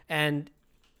 and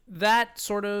that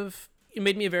sort of it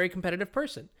made me a very competitive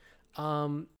person.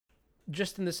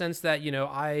 Just in the sense that, you know,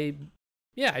 I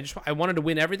wanted to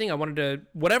win everything. I wanted to,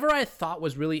 whatever I thought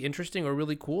was really interesting or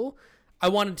really cool, I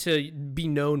wanted to be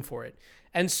known for it.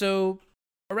 And so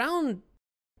around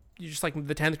just like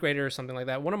the 10th grader or something like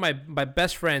that, one of my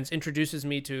best friends introduces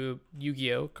me to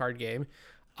Yu-Gi-Oh! Card game.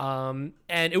 And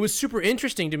it was super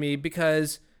interesting to me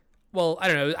because, well, I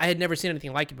don't know, I had never seen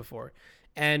anything like it before.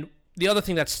 And the other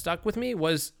thing that stuck with me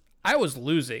was I was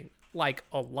losing like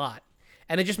a lot.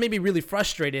 And it just made me really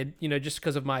frustrated, you know, just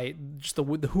because of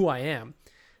the who I am.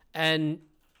 And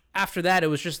after that, it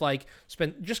was just like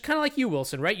just kind of like you,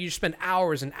 Wilson, right? You just spend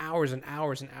hours and hours and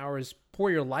hours and hours, pour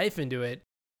your life into it.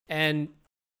 And,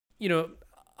 you know,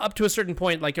 up to a certain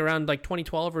point, like around like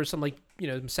 2012 or some like, you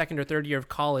know, second or third year of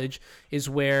college is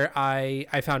where I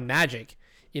found Magic,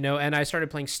 you know, and I started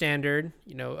playing Standard,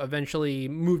 you know, eventually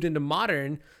moved into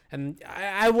Modern. And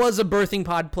I was a birthing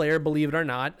pod player, believe it or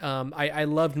not. I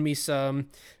loved me some,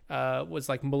 was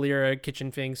like Malira,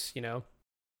 Kitchen Finks, you know,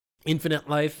 Infinite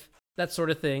Life, that sort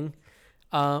of thing.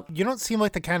 You don't seem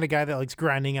like the kind of guy that likes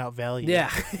grinding out value.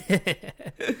 Yeah.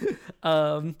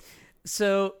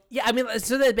 So, yeah, I mean,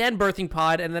 so that banned Birthing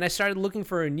Pod, and then I started looking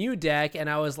for a new deck, and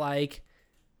I was like,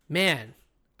 man,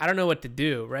 I don't know what to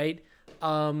do, right?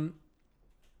 And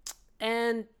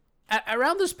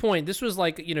around this point, this was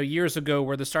like, you know, years ago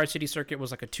where the Star City circuit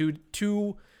was like it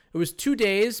was 2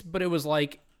 days, but it was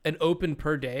like an open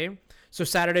per day. So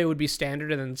Saturday would be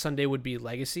Standard and then Sunday would be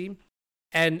Legacy.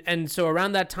 And so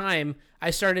around that time,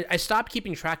 I stopped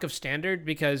keeping track of Standard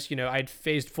because, you know, I'd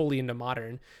phased fully into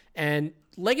Modern, and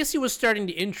Legacy was starting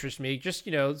to interest me, just,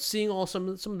 you know, seeing some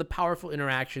of the powerful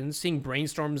interactions, seeing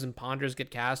brainstorms and ponders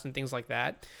get cast and things like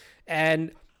that.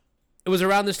 And it was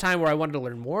around this time where I wanted to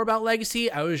learn more about Legacy.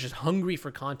 I was just hungry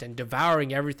for content,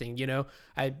 devouring everything, you know.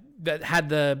 I had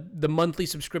the monthly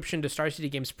subscription to Star City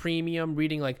Games Premium,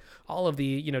 reading like all of the,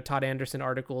 you know, Todd Anderson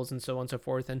articles and so on and so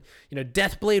forth. And, you know,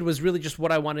 Deathblade was really just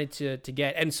what I wanted to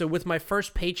get. And so with my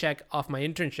first paycheck off my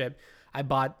internship, I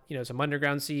bought, you know, some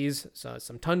Underground Seas,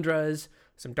 some Tundras,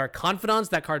 some Dark Confidants.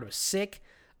 That card was sick.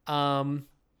 And,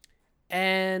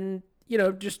 you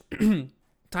know, just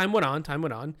time went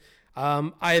on.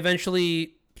 I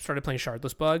eventually started playing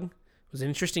Shardless Bug. It was an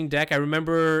interesting deck. I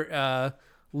remember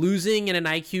losing in an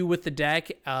IQ with the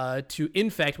deck to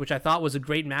Infect, which I thought was a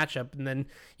great matchup. And then,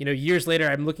 you know, years later,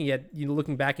 I'm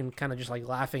looking back and kind of just like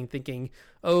laughing, thinking,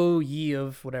 oh, ye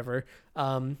of whatever.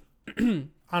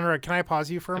 Anurag, can I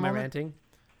pause you for a moment? Am I ranting?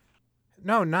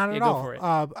 No, not at go all. for it.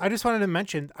 I just wanted to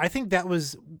mention, I think that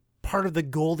was part of the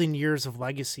golden years of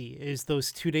Legacy, is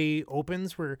those 2-day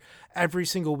opens where every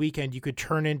single weekend you could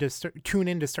tune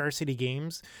into Star City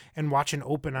Games and watch an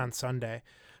open on Sunday.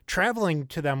 Traveling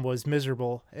to them was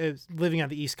miserable. Living on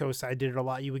the East Coast, I did it a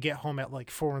lot. You would get home at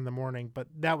like 4 a.m, but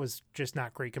that was just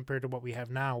not great compared to what we have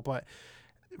now. But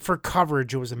for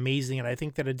coverage, it was amazing, and I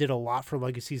think that it did a lot for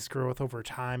Legacy's growth over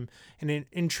time, and it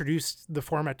introduced the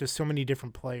format to so many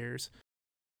different players.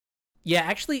 Yeah,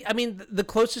 actually, I mean, the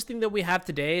closest thing that we have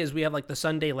today is we have like the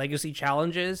Sunday Legacy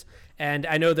challenges, and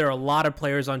I know there are a lot of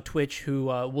players on Twitch who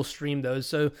will stream those.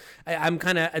 So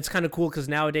it's kind of cool because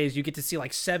nowadays you get to see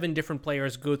like 7 different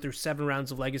players go through 7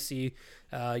 rounds of Legacy,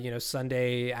 you know,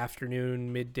 Sunday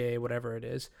afternoon, midday, whatever it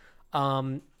is.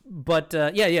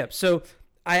 Yeah. So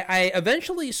I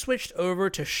eventually switched over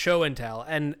to Show and Tell,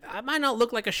 and I might not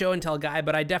look like a Show and Tell guy,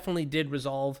 but I definitely did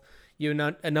resolve, you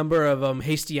know, a number of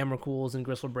hasty Emrakul's and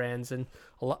Gristlebrands and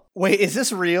a lot. Wait, is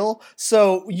this real?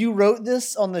 So you wrote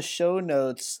this on the show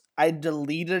notes. I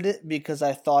deleted it because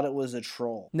I thought it was a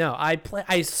troll. No,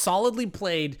 I solidly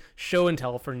played Show and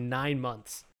Tell for 9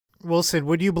 months. Wilson,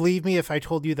 would you believe me if I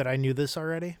told you that I knew this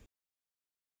already?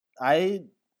 I'd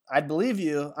believe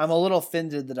you. I'm a little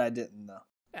offended that I didn't though.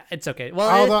 It's okay. Well,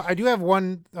 although I do have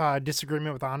one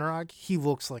disagreement with Anurag. He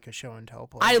looks like a Show and Tell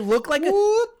player. I look like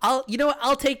you know what?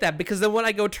 I'll take that, because then when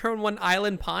I go turn 1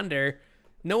 Island Ponder,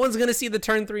 no one's gonna see the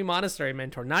turn 3 Monastery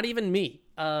Mentor. Not even me.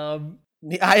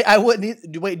 I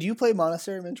wouldn't. Wait, do you play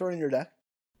Monastery Mentor in your deck?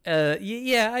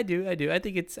 Yeah, I do. I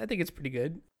think it's pretty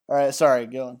good. All right, sorry,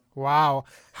 go on. Wow,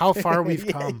 how far we've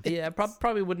come. Yeah,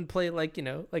 probably wouldn't play like, you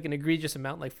know, like an egregious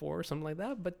amount like 4 or something like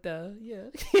that, but yeah.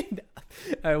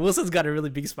 All right, Wilson's got a really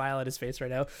big smile on his face right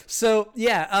now. So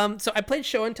yeah, so I played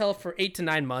Show and Tell for 8 to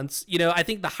 9 months. You know, I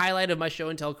think the highlight of my Show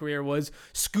and Tell career was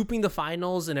scooping the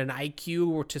finals in an IQ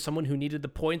or to someone who needed the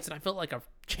points, and I felt like a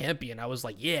champion. I was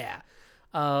like, yeah.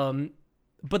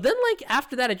 But then like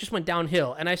after that, it just went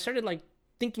downhill, and I started like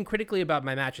thinking critically about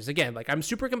my matches. Again, like I'm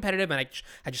super competitive and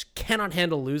I just cannot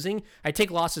handle losing. I take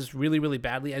losses really, really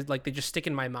badly. Like they just stick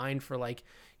in my mind for like,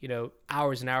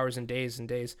 hours and hours and days and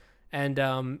days. And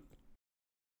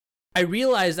I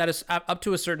realized that up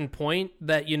to a certain point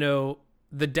that,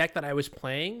 the deck that I was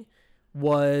playing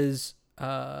was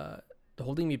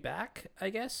holding me back, I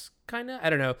guess, kind of. I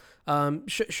don't know.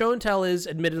 Show and Tell is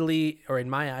admittedly, or in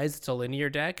my eyes, it's a linear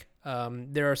deck.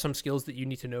 There are some skills that you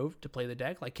need to know to play the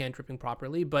deck, like cantripping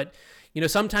properly. But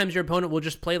sometimes your opponent will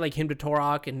just play like Hymn to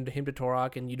Torok,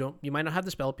 and you might not have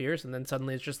the Spell Pierce, and then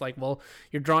suddenly it's just like, well,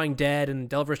 you're drawing dead, and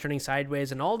Delver's turning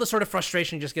sideways, and all the sort of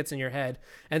frustration just gets in your head.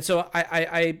 And so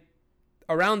I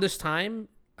around this time,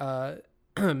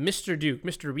 Mr. Duke,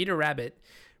 Mr. Rita Rabbit,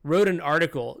 wrote an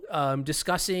article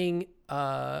discussing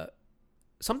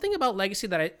something about Legacy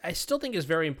that I still think is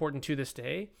very important to this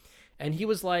day. And he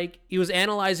was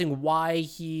analyzing why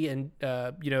he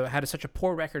had such a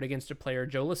poor record against a player,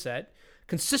 Joe Lissette,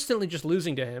 consistently just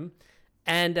losing to him.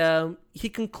 And he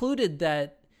concluded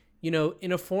that,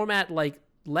 in a format like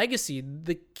Legacy,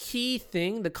 the key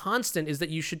thing, the constant, is that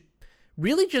you should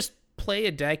really just play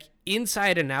a deck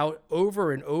inside and out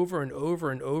over and over and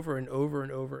over and over and over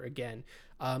and over again.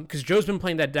 Because Joe's been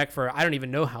playing that deck for I don't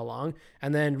even know how long.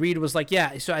 And then Reed was like,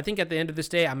 yeah, so I think at the end of this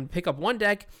day, I'm going to pick up one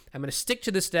deck. I'm going to stick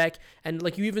to this deck. And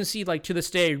like you even see, like to this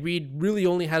day, Reed really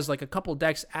only has like a couple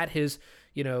decks at his,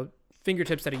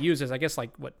 fingertips that he uses. I guess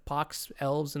like Pox,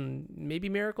 Elves, and maybe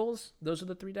Miracles. Those are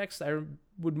the three decks I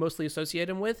would mostly associate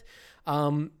him with.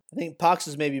 I think Pox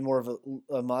is maybe more of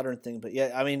a modern thing. But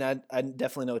yeah, I mean, I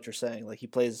definitely know what you're saying. Like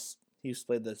he's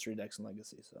played those three decks in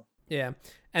Legacy. So yeah.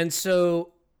 And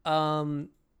so...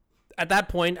 at that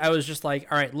point I was just like,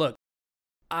 all right, look,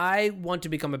 I want to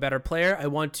become a better player.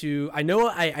 I know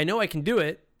I can do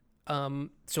it.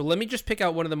 So let me just pick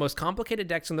out one of the most complicated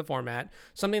decks in the format,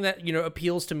 something that,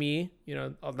 appeals to me,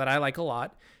 that I like a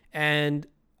lot. And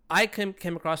I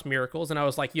came across Miracles and I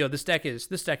was like, yo, this deck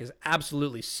is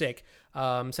absolutely sick.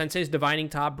 Sensei's Divining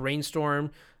Top,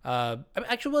 Brainstorm,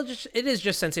 it is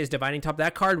just Sensei's Divining Top.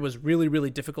 That card was really,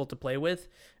 really difficult to play with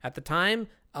at the time.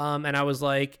 And I was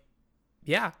like,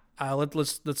 yeah,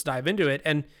 let's dive into it.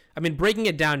 And I mean, breaking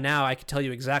it down now, I can tell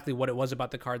you exactly what it was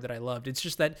about the card that I loved. It's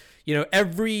just that,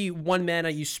 every 1 mana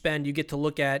you spend, you get to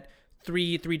look at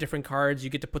three different cards. You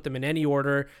get to put them in any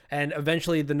order. And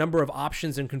eventually the number of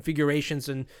options and configurations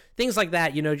and things like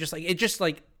that, just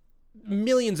like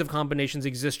millions of combinations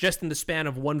exist just in the span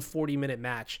of one 40-minute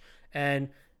match. And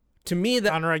to me,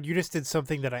 Anurag, you just did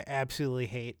something that I absolutely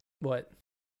hate. What?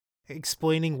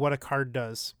 Explaining what a card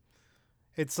does.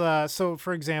 It's so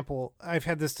for example, I've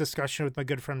had this discussion with my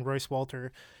good friend Royce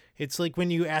Walter. It's like when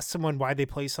you ask someone why they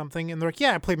play something and they're like,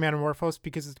 yeah, I play Manamorphose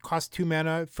because it costs 2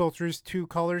 mana, it filters 2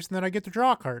 colors, and then I get to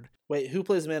draw a card. Wait, who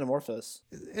plays Manamorphose?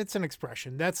 It's an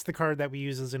expression. That's the card that we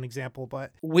use as an example,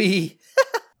 but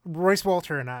Royce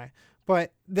Walter and I.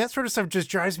 But that sort of stuff just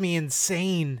drives me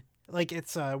insane. Like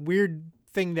it's a weird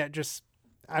thing that just,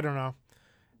 I don't know.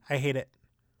 I hate it.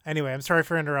 Anyway, I'm sorry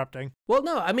for interrupting. Well,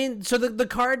 no, I mean, so the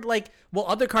card,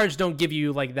 other cards don't give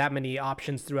you, that many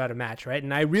options throughout a match, right?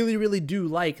 And I really, really do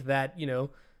like that,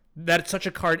 that such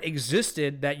a card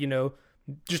existed that,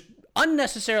 just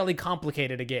unnecessarily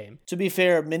complicated a game. To be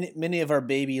fair, many of our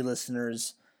baby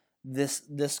listeners,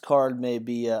 this card may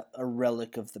be a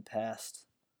relic of the past,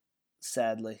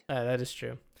 sadly. That is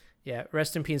true. Yeah,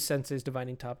 rest in peace, Sensei's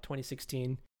Divining Top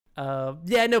 2016. I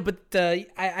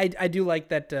do like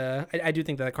that. I do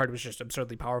think that card was just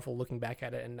absurdly powerful looking back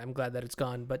at it, and I'm glad that it's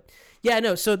gone. But yeah,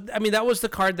 no. So I mean, that was the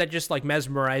card that just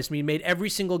mesmerized me, made every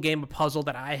single game a puzzle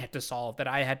that I had to solve, that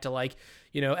I had to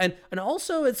and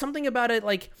also it's something about it.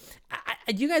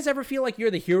 Do you guys ever feel like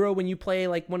you're the hero when you play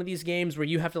one of these games where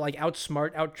you have to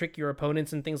outsmart, out-trick your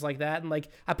opponents and things like that? And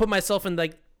I put myself in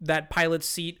that pilot's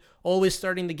seat, always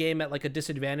starting the game at a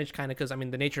disadvantage, kind of because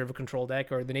the nature of a control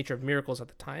deck or the nature of Miracles at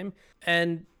the time.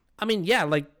 And I mean, yeah,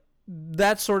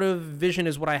 that sort of vision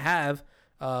is what I have.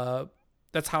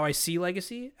 That's how I see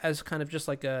Legacy, as kind of just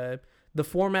the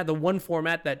one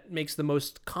format that makes the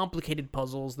most complicated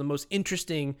puzzles, with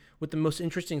the most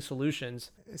interesting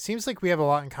solutions. It seems like we have a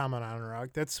lot in common,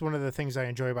 Anurag. That's one of the things I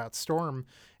enjoy about Storm,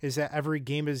 is that every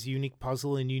game is a unique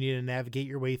puzzle and you need to navigate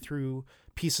your way through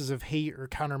pieces of hate or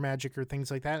counter magic or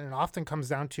things like that. And it often comes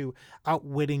down to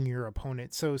outwitting your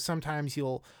opponent. So sometimes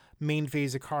you'll main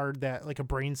phase a card that a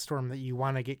Brainstorm that you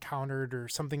want to get countered or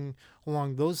something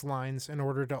along those lines in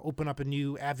order to open up a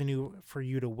new avenue for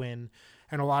you to win.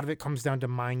 And a lot of it comes down to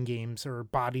mind games or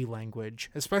body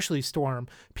language, especially Storm.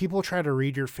 People try to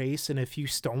read your face, and if you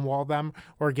stonewall them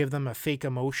or give them a fake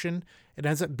emotion, it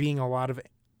ends up being a lot of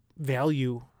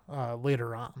value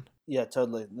later on. Yeah,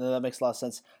 totally. No, that makes a lot of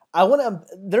sense. I want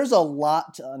to. There's a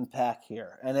lot to unpack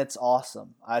here, and it's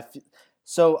awesome.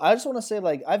 So I just want to say,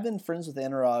 like, I've been friends with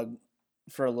Anurag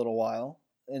for a little while,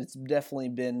 and it's definitely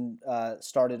been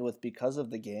started with because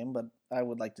of the game. But I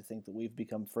would like to think that we've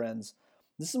become friends.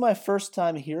 This is my first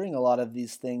time hearing a lot of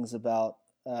these things about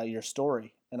your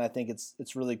story, and I think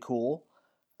it's really cool.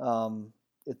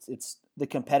 It's the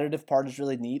competitive part is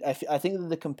really neat. I think that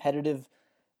the competitive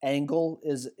angle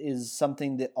is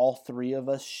something that all three of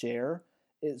us share.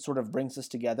 It sort of brings us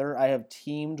together. I have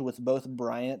teamed with both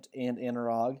Bryant and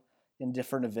Anurag in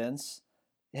different events.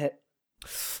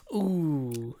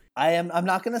 Ooh. I'm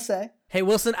not gonna say. Hey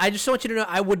Wilson, I just want you to know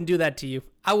I wouldn't do that to you.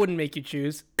 I wouldn't make you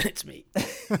choose. It's me.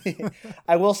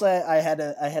 I will say I had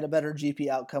a better GP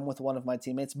outcome with one of my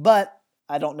teammates, but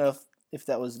I don't know if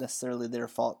that was necessarily their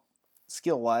fault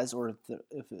skill wise or if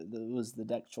it was the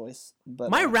deck choice.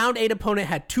 But my round 8 opponent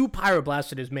had 2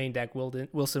 Pyroblasts in his main deck.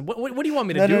 Wilson, what do you want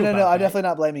me to do? No. About I'm that? definitely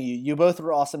not blaming you. You both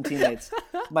were awesome teammates.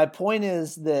 My point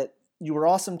is that you were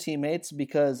awesome teammates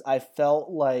because I felt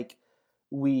like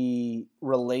we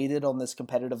related on this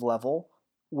competitive level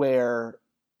where,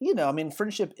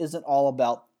 friendship isn't all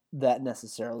about that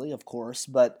necessarily, of course,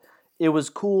 but it was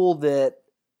cool that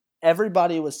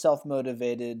everybody was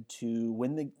self-motivated to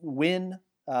win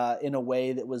in a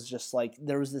way that was just like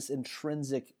there was this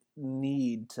intrinsic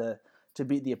need to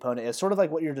beat the opponent. It's sort of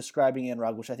like what you're describing,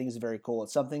 Anurag, which I think is very cool.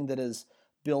 It's something that is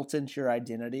built into your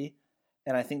identity.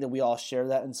 And I think that we all share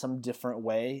that in some different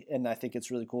way. And I think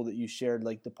it's really cool that you shared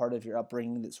like the part of your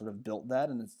upbringing that sort of built that.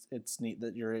 And it's neat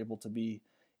that you're able to be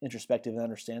introspective and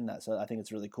understand that. So I think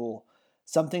it's really cool.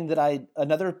 Something that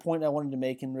another point I wanted to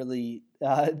make and really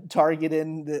target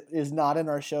in that is not in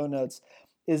our show notes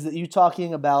is that you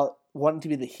talking about wanting to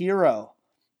be the hero.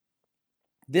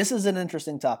 This is an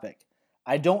interesting topic.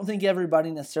 I don't think everybody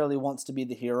necessarily wants to be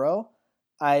the hero.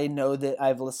 I know that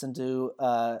I've listened to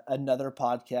another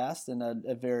podcast and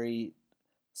a very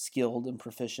skilled and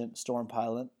proficient storm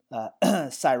pilot,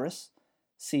 Cyrus,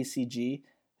 CCG,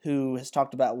 who has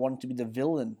talked about wanting to be the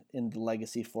villain in the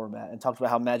legacy format and talked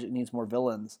about how Magic needs more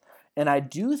villains. And I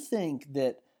do think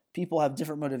that people have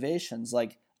different motivations.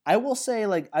 Like, I will say,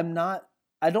 like, I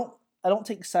don't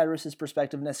take Cyrus's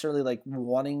perspective necessarily like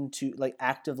wanting to like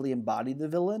actively embody the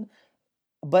villain,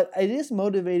 but it is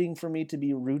motivating for me to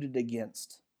be rooted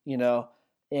against,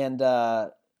 and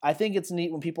I think it's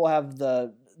neat when people have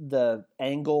the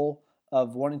angle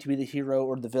of wanting to be the hero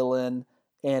or the villain,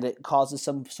 and it causes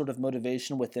some sort of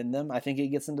motivation within them. I think it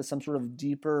gets into some sort of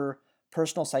deeper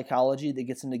personal psychology that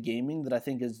gets into gaming that I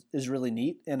think is really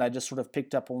neat, and I just sort of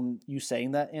picked up on you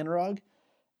saying that, Anurag,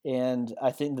 and I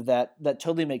think that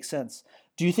totally makes sense.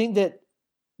 Do you think that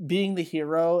being the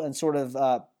hero and sort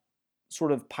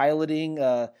of piloting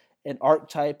an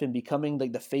archetype and becoming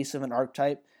like the face of an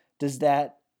archetype, does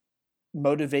that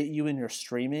motivate you in your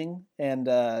streaming? And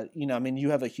you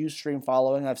have a huge stream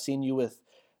following. I've seen you with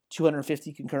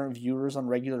 250 concurrent viewers on a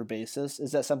regular basis.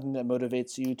 Is that something that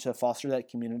motivates you to foster that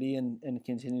community and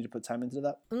continue to put time into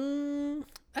that?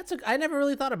 I never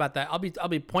really thought about that. I'll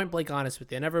be point blank honest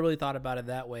with you. I never really thought about it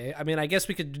that way. I mean, I guess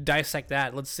we could dissect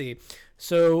that. Let's see.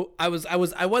 So I was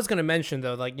going to mention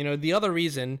though, like, the other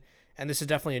reason, and this is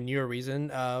definitely a newer reason,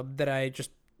 that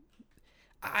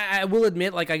I will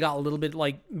admit, like, I got a little bit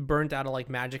like burnt out of like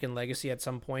Magic and Legacy at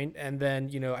some point, and then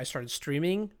I started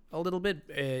streaming a little bit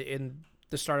in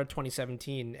the start of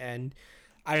 2017, and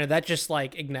I don't know, that just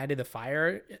like ignited the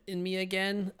fire in me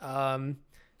again.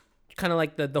 Kind of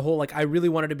like the whole like I really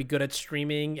wanted to be good at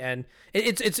streaming, and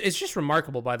it's just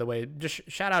remarkable. By the way, just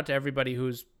shout out to everybody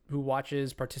who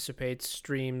watches, participates,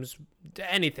 streams,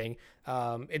 anything.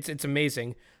 It's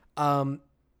amazing.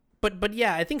 But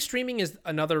yeah, I think streaming is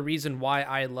another reason why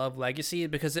I love Legacy,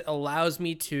 because it allows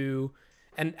me to,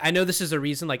 and I know this is a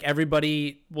reason like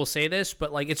everybody will say this,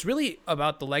 but like it's really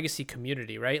about the Legacy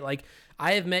community, right? Like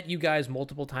I have met you guys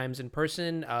multiple times in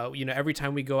person. Every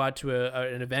time we go out to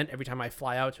an event, every time I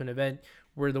fly out to an event,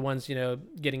 we're the ones,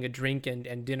 getting a drink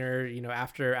and dinner,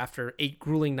 after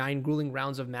 9 grueling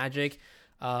rounds of Magic.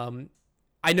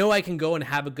 I know I can go and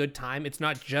have a good time. It's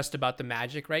not just about the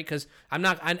Magic, right? Because I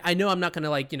know I'm not going to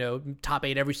like, top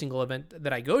 8 every single event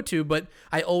that I go to, but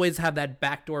I always have that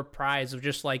backdoor prize of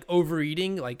just like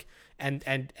overeating, like, and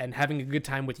having a good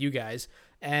time with you guys.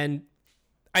 And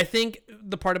I think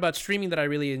the part about streaming that I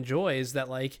really enjoy is that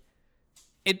like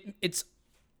it's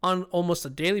on almost a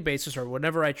daily basis, or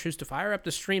whenever I choose to fire up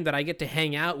the stream, that I get to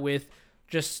hang out with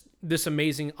just this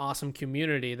amazing, awesome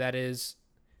community that is,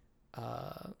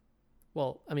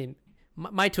 well, I mean,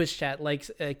 my Twitch chat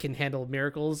can handle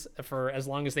miracles for as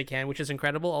long as they can, which is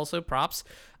incredible. Also, props.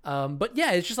 But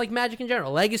yeah, it's just like Magic in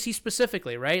general, Legacy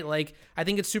specifically, right? Like, I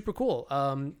think it's super cool.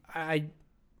 I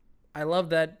love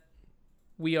that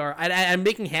we are. I'm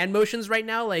making hand motions right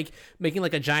now, like making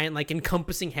like a giant like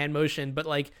encompassing hand motion, but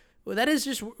like that is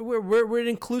just we're an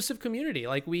inclusive community.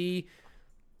 Like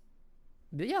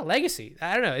Legacy.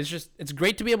 I don't know. It's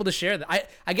great to be able to share that.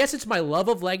 I guess it's my love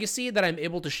of Legacy that I'm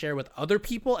able to share with other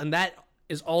people, and that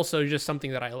is also just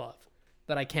something that I love,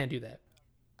 that I can do that.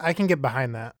 I can get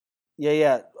behind that.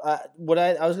 Yeah. What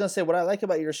I was gonna say, what I like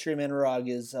about your stream, Anurag,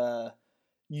 is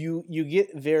you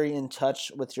get very in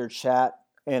touch with your chat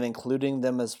and including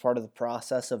them as part of the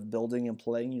process of building and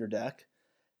playing your deck,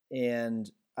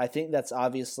 and I think that's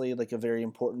obviously like a very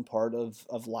important part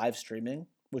of live streaming,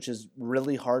 which is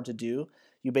really hard to do.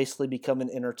 You basically become an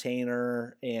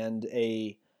entertainer and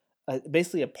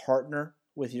basically a partner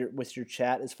with your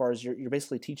chat, as far as you're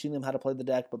basically teaching them how to play the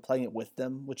deck, but playing it with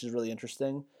them, which is really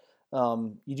interesting.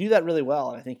 You do that really well,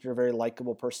 and I think you're a very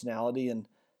likable personality. And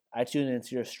I tune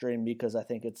into your stream because I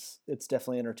think it's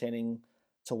definitely entertaining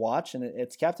to watch, and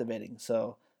it's captivating.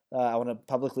 So I want to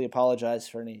publicly apologize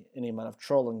for any amount of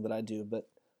trolling that I do, but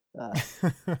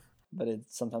but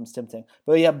it's sometimes tempting.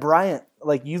 But yeah, Bryant,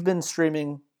 like, you've been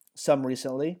streaming some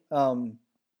recently.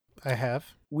 I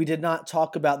have. We did not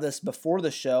talk about this before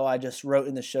the show. I just wrote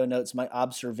in the show notes my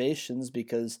observations,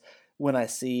 because when I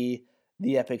see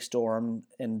the Epic Storm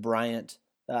and Bryant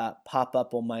pop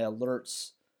up on my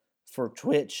alerts for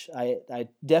Twitch, I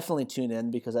definitely tune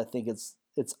in, because I think it's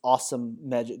awesome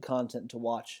Magic content to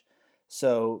watch.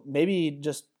 So maybe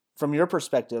just from your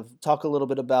perspective, talk a little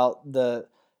bit about the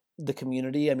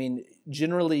community. I mean,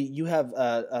 generally you have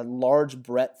a large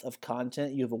breadth of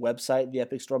content. You have a website,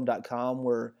 theepicstorm.com,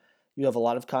 where you have a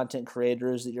lot of content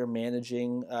creators that you're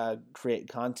managing, create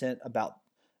content about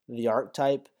the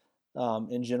archetype.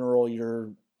 In general, you're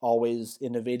always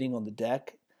innovating on the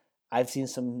deck. I've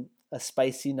seen a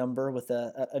spicy number with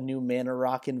a new mana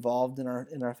rock involved in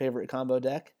our favorite combo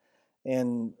deck.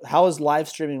 And how has live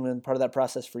streaming been part of that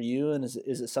process for you? And is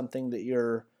it something that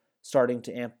you're starting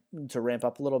to ramp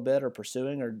up a little bit or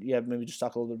pursuing? Or maybe just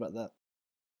talk a little bit about that.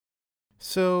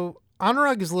 So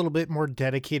Anurag is a little bit more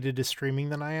dedicated to streaming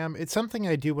than I am. It's something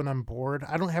I do when I'm bored.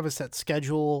 I don't have a set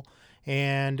schedule,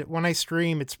 and when I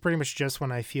stream, it's pretty much just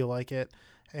when I feel like it,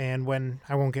 and when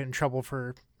I won't get in trouble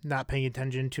for not paying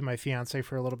attention to my fiance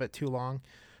for a little bit too long.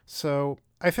 So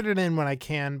I fit it in when I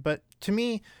can, but to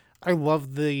me, I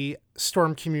love the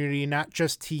Storm community, not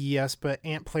just TES, but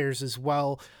Ant players as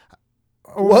well.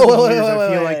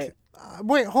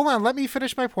 Wait, hold on. Let me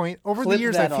finish my point. Over the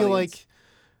years, I feel like...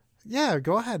 Yeah,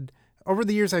 go ahead. Over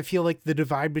the years, I feel like the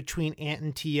divide between Ant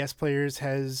and TES players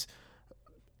has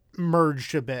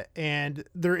merged a bit, and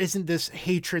there isn't this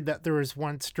hatred that there was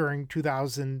once during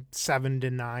 2007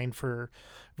 to 9 for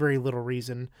very little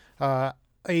reason. A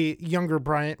younger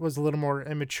Bryant was a little more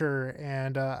immature,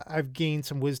 and I've gained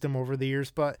some wisdom over the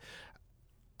years, but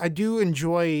I do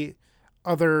enjoy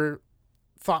other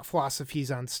thought philosophies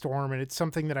on Storm, and it's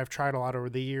something that I've tried a lot over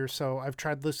the years. So I've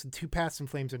tried lists of 2 Paths and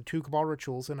Flames and 2 Cabal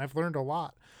Rituals, and I've learned a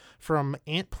lot from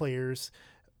Ant players,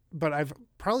 but I've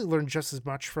probably learned just as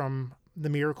much from the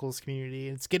Miracles community.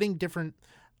 It's getting different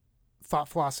thought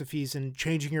philosophies and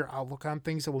changing your outlook on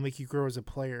things that will make you grow as a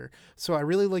player. So I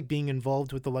really like being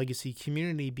involved with the Legacy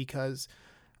community, because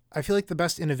I feel like the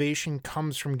best innovation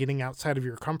comes from getting outside of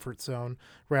your comfort zone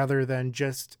rather than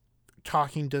just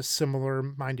talking to similar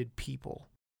minded people.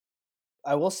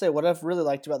 I will say what I've really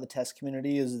liked about the test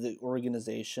community is the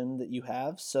organization that you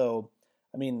have. So,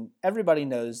 I mean, everybody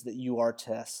knows that you are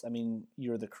Tess. I mean,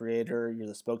 you're the creator, you're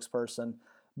the spokesperson,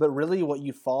 but really what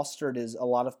you fostered is a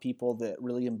lot of people that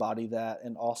really embody that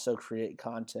and also create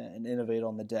content and innovate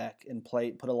on the deck and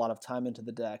put a lot of time into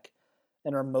the deck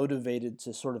and are motivated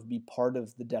to sort of be part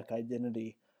of the deck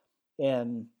identity.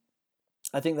 And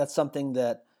I think that's something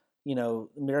that,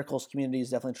 Miracles community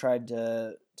has definitely tried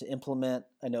to implement.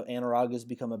 I know Anurag has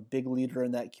become a big leader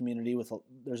in that community.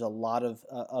 There's a lot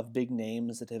of big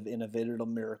names that have innovated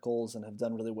on Miracles and have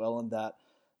done really well in that.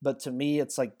 But to me,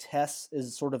 it's like Tess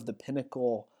is sort of the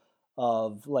pinnacle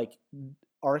of like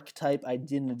archetype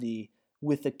identity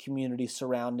with the community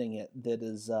surrounding it that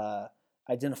is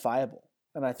identifiable.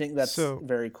 And I think that's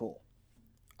very cool.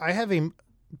 I have a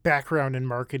background in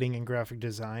marketing and graphic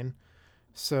design,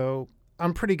 so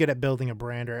I'm pretty good at building a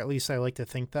brand, or at least I like to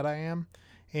think that I am.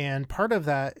 And part of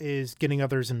that is getting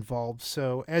others involved.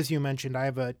 So as you mentioned, I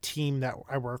have a team that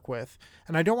I work with,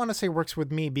 and I don't want to say works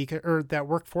with me or that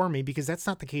work for me, because that's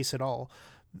not the case at all.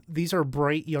 These are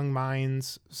bright young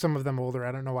minds, some of them older.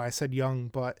 I don't know why I said young,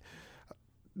 but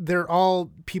they're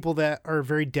all people that are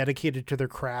very dedicated to their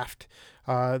craft.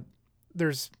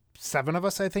 There's 7 of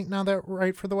us, I think, now that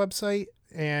write for the website,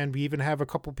 and we even have a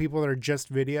couple people that are just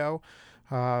video.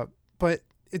 But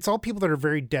it's all people that are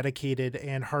very dedicated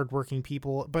and hardworking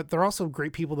people, but they're also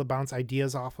great people to bounce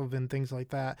ideas off of and things like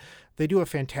that. They do a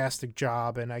fantastic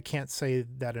job, and I can't say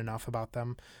that enough about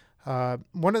them.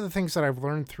 One of the things that I've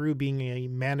learned through being a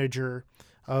manager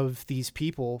of these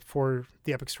people for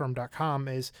theepicstorm.com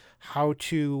is how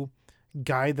to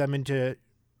guide them into,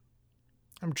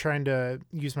 I'm trying to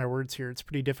use my words here, it's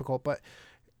pretty difficult, but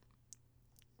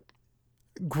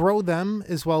grow them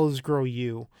as well as grow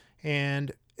you.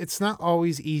 And it's not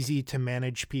always easy to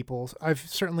manage people. I've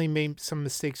certainly made some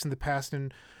mistakes in the past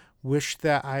and wish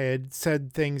that I had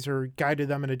said things or guided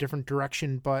them in a different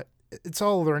direction, but it's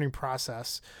all a learning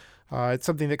process. It's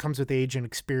something that comes with age and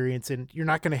experience, and you're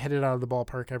not going to hit it out of the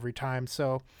ballpark every time.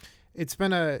 So it's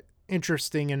been a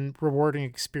interesting and rewarding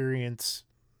experience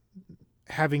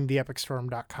having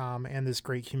theepicstorm.com and this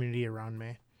great community around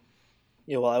me.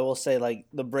 Yeah, well, I will say, like,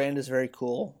 the brand is very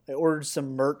cool. I ordered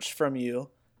some merch from you.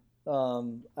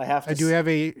 I do have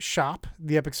a shop,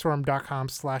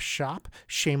 theepicstorm.com/shop.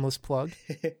 Shameless plug.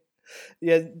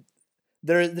 Yeah,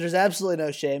 there's absolutely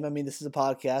no shame. I mean, this is a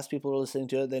podcast. People are listening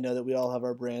to it. They know that we all have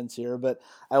our brands here. But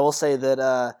I will say that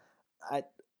I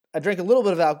drank a little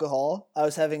bit of alcohol. I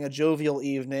was having a jovial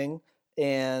evening,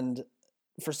 and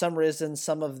for some reason,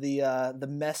 some of the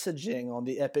messaging on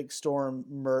the Epic Storm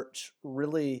merch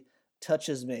really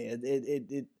touches me.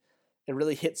 It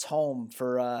really hits home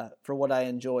for what I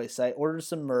enjoy. So I ordered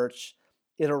some merch.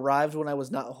 It arrived when I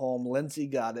was not home. Lindsay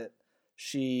got it.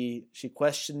 She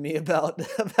questioned me about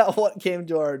what came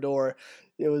to our door.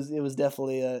 It was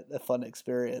definitely a fun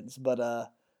experience. But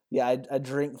yeah, I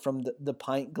drink from the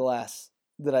pint glass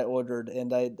that I ordered,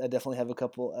 and I definitely have a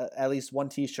couple, at least one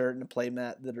T-shirt and a play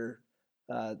mat that are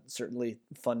certainly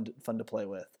fun to play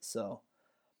with. So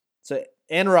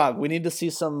Anurag, we need to see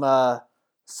some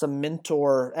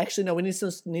mentor. Actually, no, we need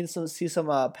to see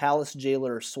some Palace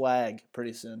Jailer swag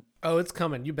pretty soon. Oh, it's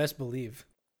coming. You best believe.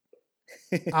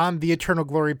 On the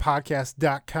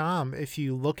eternalglorypodcast.com, if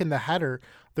you look in the header,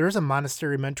 there's a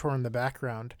monastery mentor in the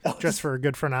background, just for a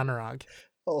good friend Anurag.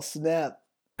 Oh, snap.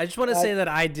 I just want to say that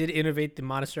I did innovate the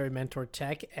monastery mentor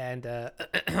tech, and okay,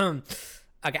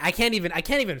 I can't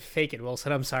even fake it,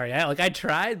 Wilson. I'm sorry. I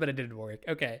tried, but it didn't work.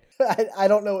 Okay. I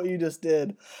don't know what you just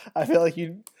did. I feel like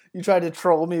you tried to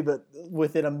troll me, but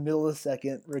within a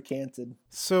millisecond recanted.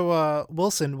 So,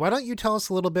 Wilson, why don't you tell us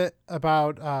a little bit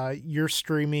about your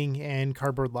streaming and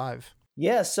Cardboard Live?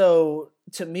 Yeah, so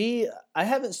to me, I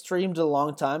haven't streamed in a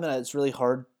long time, and it's really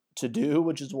hard to do,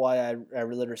 which is why I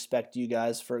really respect you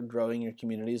guys for growing your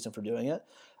communities and for doing it.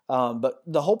 But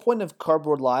the whole point of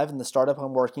Cardboard Live and the startup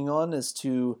I'm working on is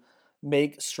to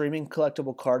make streaming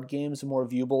collectible card games a more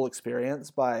viewable experience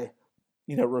by,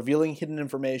 revealing hidden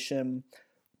information,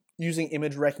 using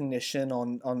image recognition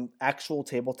on actual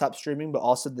tabletop streaming, but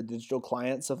also the digital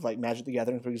clients of like Magic the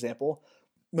Gathering, for example.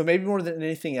 But maybe more than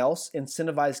anything else,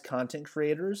 incentivize content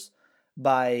creators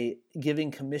by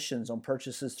giving commissions on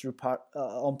purchases through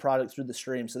on product through the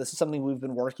stream. So this is something we've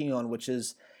been working on, which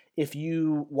is if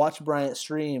you watch Bryant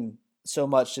stream so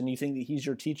much and you think that he's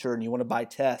your teacher and you want to buy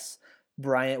tests,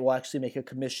 Bryant will actually make a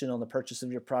commission on the purchase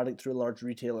of your product through a large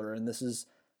retailer. And this is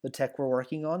the tech we're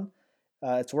working on.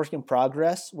 It's work in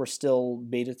progress. We're still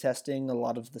beta testing a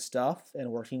lot of the stuff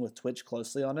and working with Twitch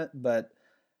closely on it. But,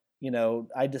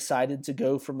 I decided to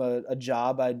go from a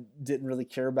job I didn't really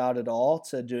care about at all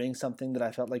to doing something that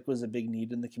I felt like was a big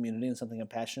need in the community and something I'm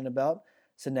passionate about.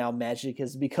 So now Magic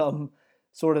has become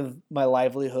sort of my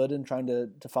livelihood and trying to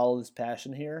follow this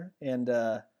passion here. And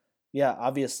yeah,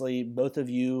 obviously both of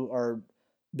you are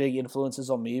big influences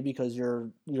on me because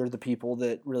you're the people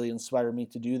that really inspire me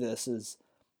to do this, is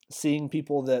seeing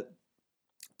people that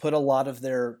put a lot of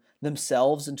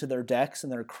themselves into their decks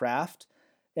and their craft.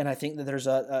 And I think that there's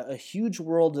a huge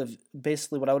world of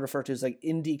basically what I would refer to as like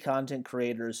indie content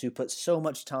creators who put so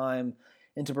much time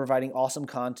into providing awesome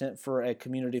content for a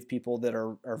community of people that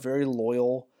are very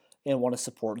loyal and want to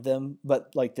support them,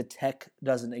 but like the tech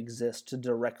doesn't exist to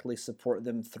directly support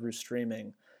them through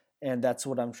streaming. And that's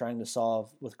what I'm trying to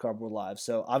solve with Cardboard Live.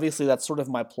 So obviously that's sort of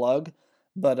my plug,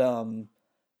 but that's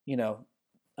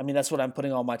what I'm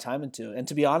putting all my time into. And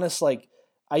to be honest, like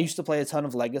I used to play a ton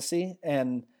of Legacy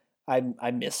and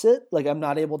I miss it. Like I'm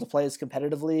not able to play as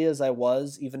competitively as I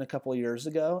was even a couple of years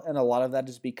ago. And a lot of that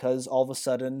is because all of a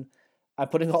sudden I'm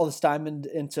putting all this time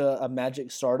into a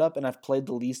Magic startup, and I've played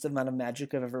the least amount of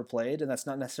Magic I've ever played. And that's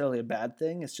not necessarily a bad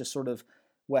thing. It's just sort of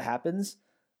what happens.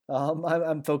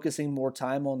 I'm focusing more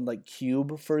time on like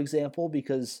Cube, for example,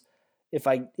 because if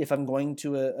I'm going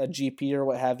to a GP or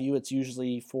what have you, it's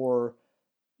usually for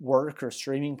work or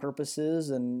streaming purposes,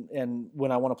 and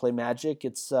when I want to play Magic,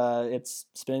 it's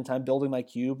spending time building my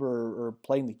cube or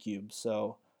playing the cube.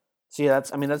 So yeah,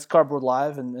 that's Cardboard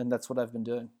Live, and that's what I've been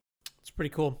doing. It's pretty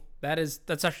cool.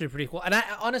 That's actually pretty cool. And I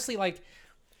honestly, like,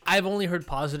 I've only heard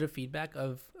positive feedback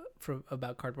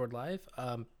about Cardboard Live.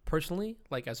 Personally,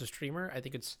 like as a streamer, I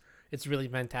think it's really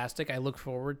fantastic. I look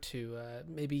forward to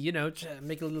maybe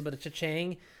make a little bit of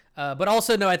cha-chang. But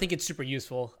also, no, I think it's super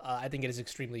useful. I think it is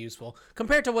extremely useful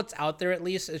compared to what's out there. At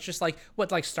least it's just like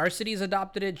Star City's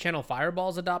adopted it, Channel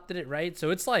Fireball's adopted it, right? So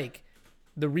it's like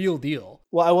the real deal.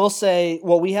 Well, I will say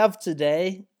what we have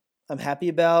today, I'm happy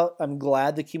about. I'm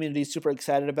glad the community is super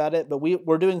excited about it. But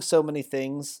we're doing so many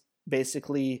things,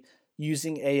 basically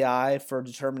using AI for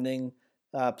determining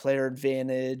player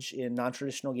advantage in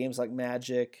non-traditional games like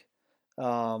Magic,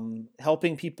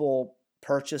 helping people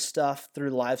purchase stuff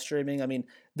through live streaming. I mean,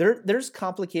 there's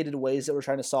complicated ways that we're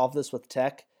trying to solve this with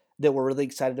tech that we're really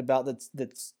excited about.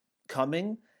 That's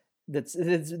coming. That's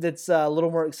a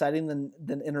little more exciting than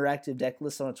interactive deck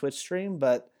lists on a Twitch stream.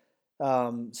 But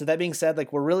so that being said,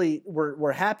 like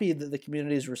we're happy that the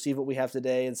communities receive what we have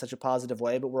today in such a positive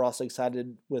way. But we're also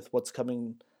excited with what's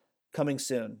coming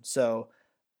soon. So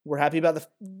we're happy about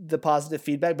the positive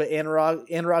feedback, but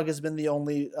Anurag has been the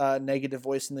only negative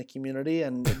voice in the community,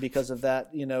 and because of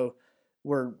that,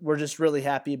 we're just really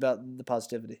happy about the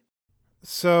positivity.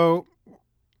 So,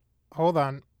 hold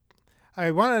on. I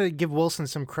wanted to give Wilson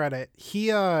some credit. He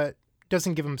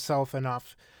doesn't give himself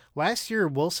enough. Last year,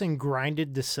 Wilson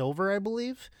grinded to silver, I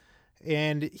believe,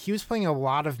 and he was playing a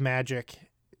lot of Magic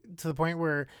to the point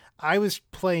where I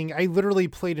literally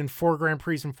played in 4 Grand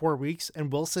Prix in 4 weeks,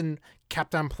 and Wilson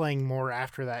kept on playing more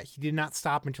after that. He did not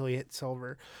stop until he hit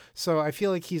silver. So I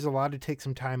feel like he's allowed to take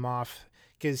some time off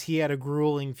because he had a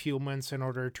grueling few months in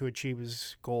order to achieve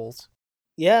his goals.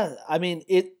 Yeah, I mean,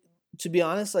 to be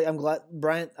honest, like I'm glad,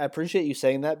 Brian, I appreciate you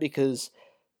saying that, because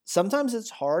sometimes it's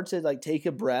hard to like take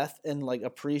a breath and like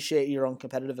appreciate your own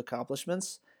competitive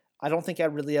accomplishments. I don't think I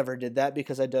really ever did that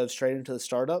because I dove straight into the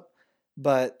startup.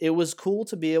 But it was cool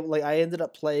to be able, like, I ended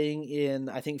up playing in,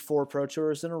 I think, 4 Pro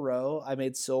Tours in a row. I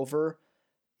made silver.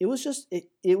 It was just,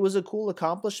 it was a cool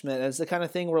accomplishment. And it's the kind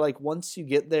of thing where, like, once you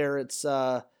get there, it's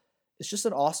just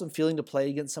an awesome feeling to play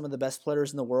against some of the best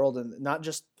players in the world. And not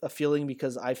just a feeling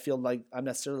because I feel like I'm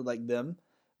necessarily like them,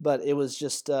 but it was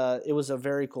just, it was a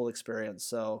very cool experience.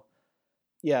 So,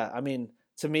 yeah, I mean,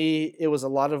 to me, it was a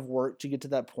lot of work to get to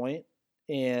that point.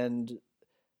 And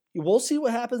we'll see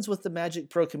what happens with the Magic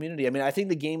Pro community. I mean, I think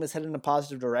the game is headed in a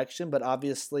positive direction, but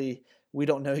obviously we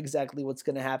don't know exactly what's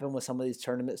going to happen with some of these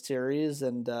tournament series,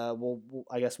 and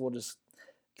I guess we'll just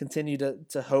continue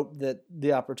to hope that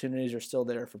the opportunities are still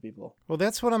there for people. Well,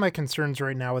 that's one of my concerns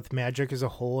right now with Magic as a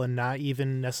whole, and not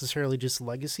even necessarily just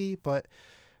Legacy. But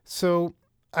so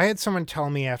I had someone tell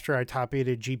me after I top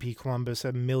 8'd GP Columbus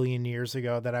a million years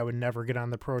ago that I would never get on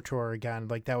the Pro Tour again.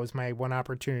 Like, that was my one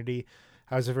opportunity.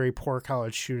 I was a very poor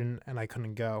college student and I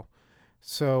couldn't go.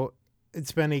 So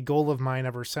it's been a goal of mine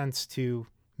ever since to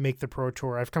make the Pro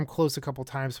Tour. I've come close a couple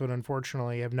times, but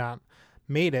unfortunately have not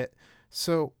made it.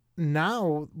 So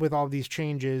now with all these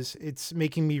changes, it's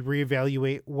making me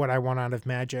reevaluate what I want out of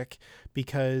Magic,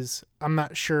 because I'm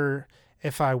not sure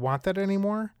if I want that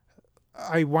anymore.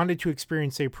 I wanted to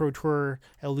experience a Pro Tour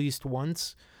at least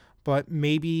once, but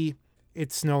maybe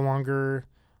it's no longer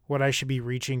what I should be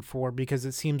reaching for, because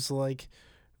it seems like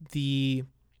the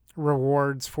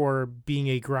rewards for being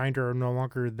a grinder are no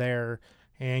longer there,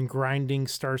 and grinding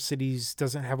Star Cities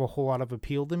doesn't have a whole lot of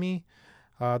appeal to me.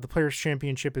 The Players'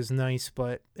 Championship is nice,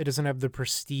 but it doesn't have the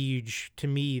prestige to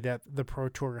me that the Pro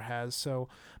Tour has. So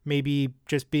maybe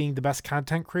just being the best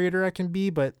content creator I can be,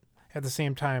 but at the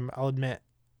same time, I'll admit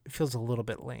it feels a little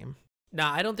bit lame.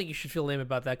 Nah, I don't think you should feel lame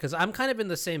about that, because I'm kind of in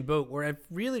the same boat where I've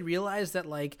really realized that,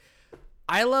 like,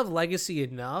 I love Legacy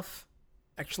enough,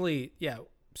 actually, yeah,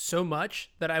 so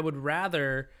much that I would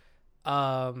rather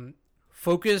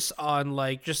focus on,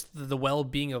 like, just the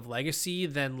well-being of Legacy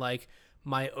than, like,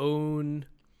 my own,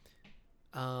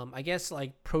 I guess,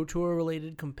 like, Pro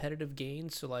Tour-related competitive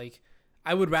gains. So, like,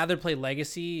 I would rather play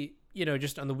Legacy,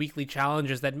 just on the weekly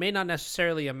challenges that may not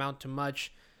necessarily amount to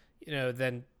much,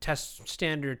 than test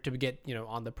standard to get,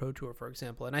 on the Pro Tour, for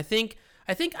example. And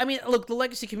I mean, look, the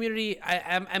Legacy community,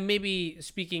 I'm maybe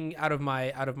speaking out of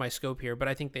my scope here, but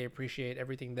I think they appreciate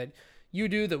everything that you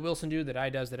do, that Wilson do, that I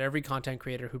does, that every content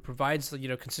creator who provides,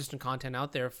 consistent content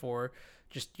out there for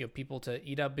just, people to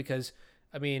eat up. Because,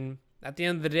 I mean, at the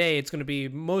end of the day, it's going to be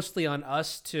mostly on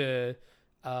us to,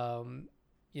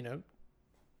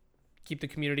 keep the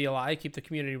community alive, keep the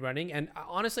community running. And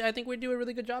honestly, I think we do a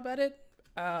really good job at it.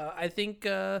 I think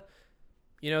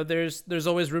there's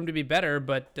always room to be better,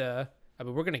 but I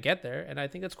mean, we're gonna get there, and I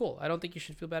think that's cool. I don't think you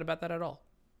should feel bad about that at all.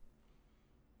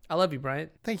 I love you,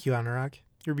 Bryant. Thank you, Anurag.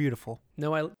 You're beautiful.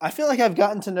 No, I feel like I've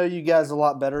gotten to know you guys a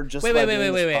lot better. Just wait.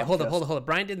 Hold on.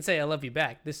 Brian didn't say I love you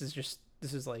back. This is.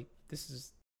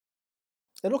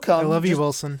 It'll come. I love you,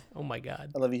 Wilson. Oh my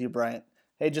God. I love you, too, Bryant.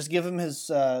 Hey, just give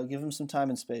him some time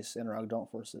and space, Anurag. Don't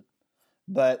force it.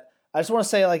 But I just want to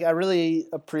say, like, I really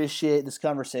appreciate this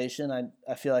conversation.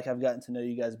 I feel like I've gotten to know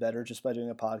you guys better just by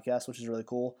doing a podcast, which is really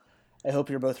cool. I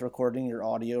hope you're both recording your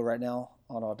audio right now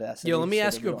on Audacity. Yo, let me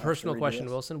ask you a personal question,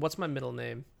 Wilson. What's my middle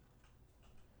name?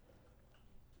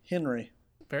 Henry.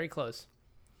 Very close.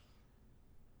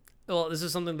 Well, this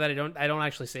is something that I don't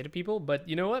actually say to people, but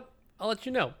you know what? I'll let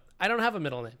you know. I don't have a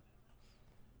middle name.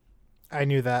 I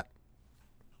knew that.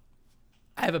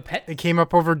 I have a pet. It came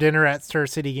up over dinner at Star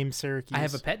City Games Syracuse. I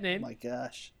have a pet name. Oh my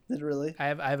gosh. Did it really? I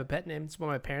have a pet name. It's what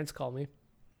my parents call me.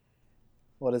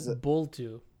 What is it?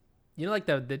 Bull2. You know, like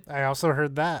the I also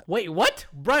heard that. Wait, what?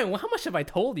 Brian, how much have I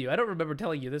told you? I don't remember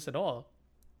telling you this at all.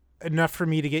 Enough for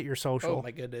me to get your social. Oh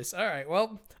my goodness. All right.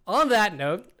 Well, on that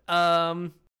note,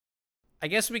 I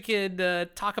guess we could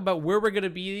talk about where we're going to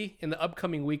be in the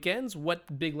upcoming weekends,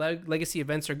 what big legacy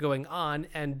events are going on,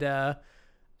 and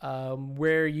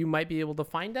where you might be able to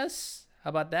find us.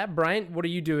 How about that? Brian, what are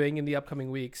you doing in the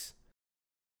upcoming weeks?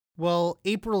 Well,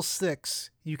 April 6th,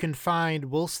 you can find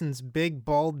Wilson's big,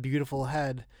 bald, beautiful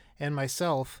head and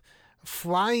myself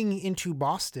flying into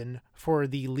Boston for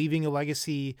the Leaving a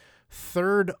Legacy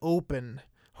third Open,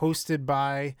 hosted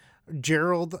by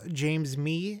Gerald James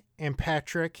Me and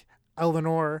Patrick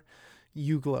Eleanor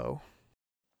Uglo.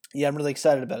 Yeah, I'm really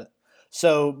excited about it.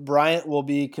 So Bryant will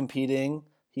be competing.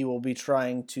 He will be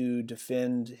trying to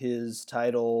defend his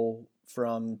title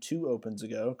from 2 Opens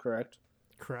ago, correct?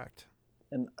 Correct.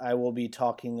 And I will be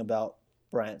talking about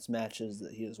Bryant's matches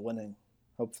that he is winning,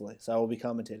 hopefully. So I will be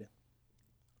commentating.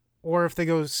 Or if they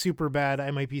go super bad,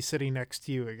 I might be sitting next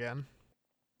to you again.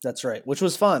 That's right, which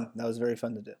was fun. That was very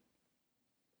fun to do.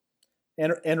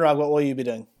 And Rob, what will you be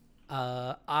doing?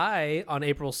 I, on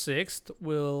April 6th,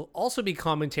 will also be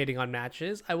commentating on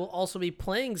matches. I will also be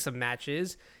playing some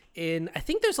matches I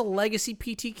think there's a Legacy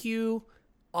PTQ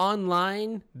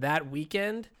online that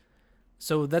weekend.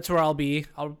 So that's where I'll be.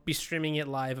 I'll be streaming it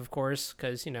live, of course,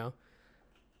 because,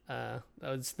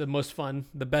 it's the most fun,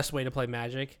 the best way to play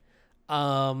Magic.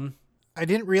 I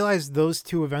didn't realize those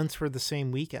 2 events were the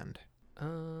same weekend.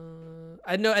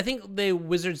 I know. I think the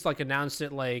Wizards announced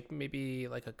it maybe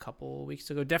a couple weeks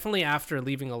ago. Definitely after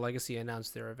Leaving a Legacy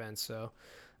announced their event. So,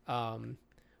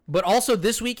 but also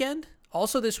this weekend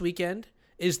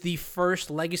is the first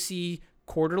Legacy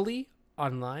Quarterly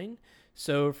online.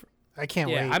 So I can't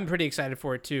wait. I'm pretty excited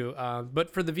for it too.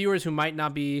 But for the viewers who might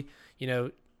not be,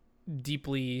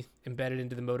 deeply embedded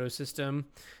into the Moto system,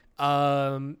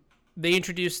 they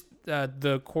introduced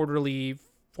the quarterly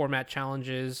format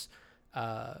challenges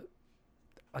a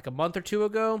month or 2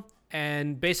 ago,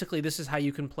 and basically this is how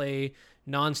you can play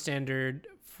non-standard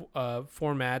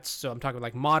formats. So I'm talking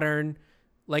Modern,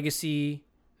 Legacy,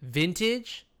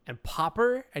 Vintage, and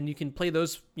Pauper, and you can play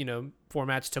those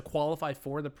formats to qualify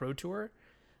for the Pro Tour.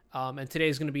 And today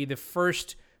is going to be the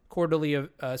first quarterly of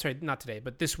not today,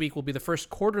 but this week will be the first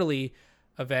quarterly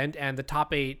event, and the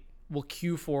top 8 will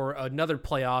queue for another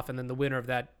playoff, and then the winner of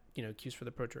that queues for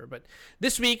the Pro Tour. But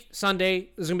this week, Sunday,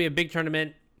 there's going to be a big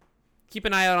tournament. Keep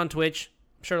an eye out on Twitch.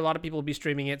 I'm sure a lot of people will be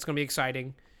streaming it. It's going to be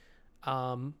exciting.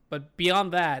 But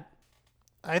beyond that,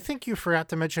 I think you forgot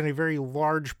to mention a very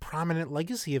large, prominent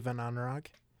Legacy event, Anurag.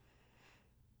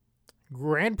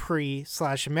 Grand Prix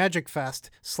 / Magic Fest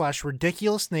 /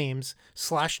 Ridiculous Names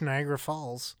 / Niagara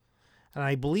Falls. And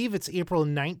I believe it's April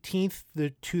 19th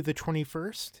to the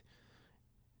 21st.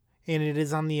 And it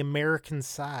is on the American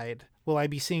side. Will I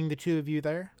be seeing the 2 of you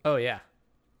there? Oh, yeah.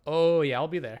 I'll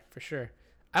be there for sure.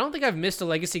 I don't think I've missed a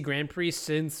Legacy Grand Prix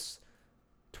since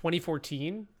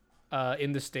 2014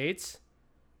 in the States.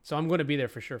 So I'm going to be there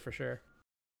for sure.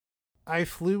 I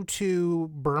flew to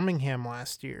Birmingham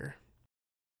last year.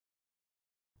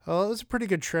 Well, it was a pretty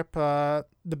good trip. The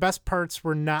best parts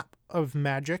were not of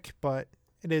Magic, but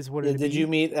it is what it is. Did you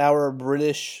meet our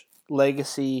British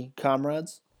Legacy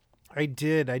comrades? I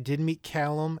did. I did meet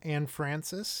Callum and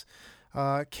Francis.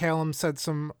 Callum said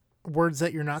some words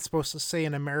that you're not supposed to say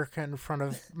in America in front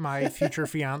of my future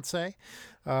fiance.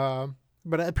 But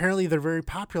apparently they're very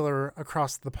popular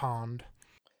across the pond.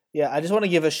 Yeah, I just want to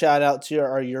give a shout out to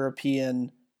our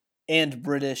European and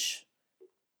British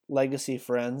Legacy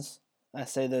friends. I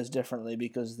say those differently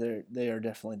because they are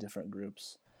definitely different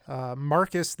groups.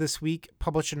 Marcus this week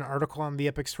published an article on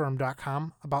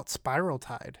theepicstorm.com about Spiral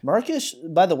Tide. Marcus,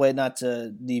 by the way, not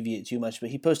to deviate too much, but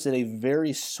he posted a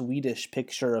very Swedish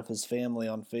picture of his family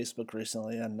on Facebook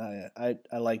recently, and I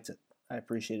liked it. I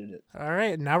appreciated it. All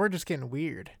right, now we're just getting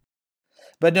weird.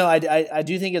 But no, I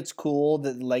do think it's cool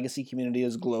that the Legacy community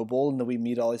is global and that we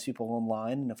meet all these people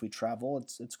online, and if we travel,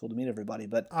 it's cool to meet everybody.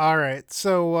 But all right,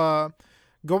 so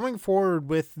going forward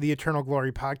with the Eternal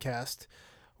Glory podcast,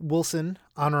 Wilson,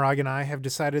 Anurag, and I have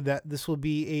decided that this will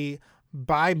be a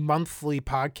bi-monthly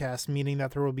podcast, meaning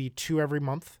that there will be 2 every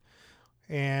month,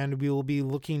 and we will be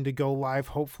looking to go live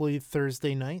hopefully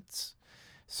Thursday nights.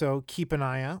 So keep an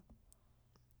eye out.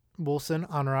 Wilson,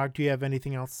 Anurag, do you have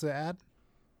anything else to add?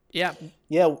 Yeah.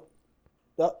 Yeah.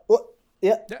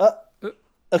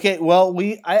 Okay. Well,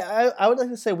 I would like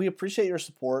to say we appreciate your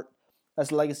support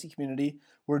as a Legacy community.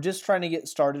 We're just trying to get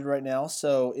started right now,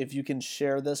 so if you can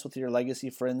share this with your Legacy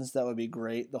friends, that would be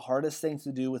great. The hardest thing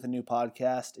to do with a new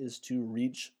podcast is to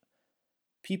reach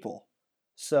people.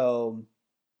 So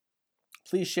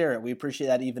please share it. We appreciate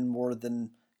that even more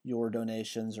than your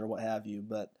donations or what have you.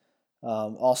 But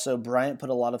also, Bryant put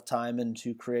a lot of time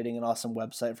into creating an awesome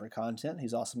website for content.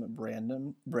 He's awesome at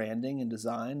branding and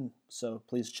design, so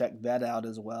please check that out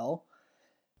as well.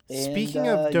 Speaking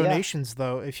of donations,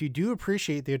 though, if you do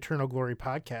appreciate the Eternal Glory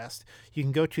podcast, you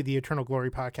can go to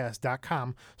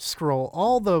theeternalglorypodcast.com, scroll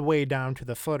all the way down to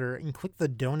the footer, and click the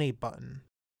donate button.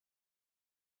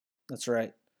 That's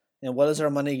right. And what does our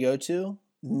money go to?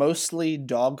 Mostly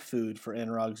dog food for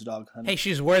Anurag's dog hunting. Hey,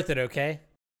 she's worth it, okay?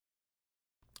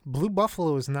 Blue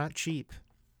Buffalo is not cheap.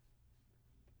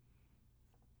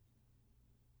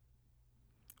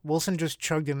 Wilson just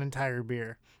chugged an entire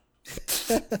beer.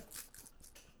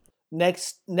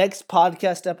 Next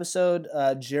podcast episode,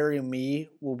 Jeremy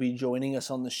will be joining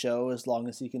us on the show as long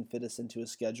as he can fit us into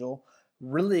his schedule.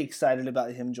 Really excited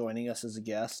about him joining us as a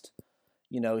guest.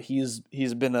 You know, he's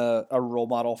been a role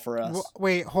model for us.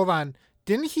 Wait, hold on.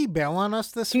 Didn't he bail on us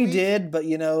this week? He did, but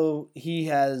you know, he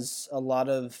has a lot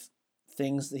of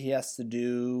things that he has to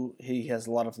do. He has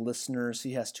a lot of listeners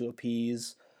he has to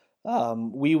appease.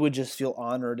 We would just feel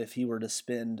honored if he were to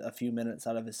spend a few minutes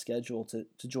out of his schedule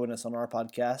to join us on our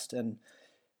podcast. And,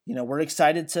 you know, we're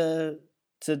excited to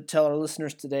tell our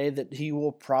listeners today that he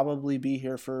will probably be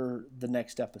here for the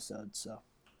next episode. So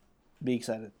be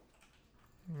excited.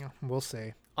 Yeah, we'll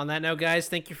see. On that note, guys,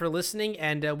 thank you for listening,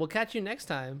 and we'll catch you next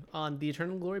time on the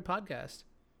Eternal Glory podcast.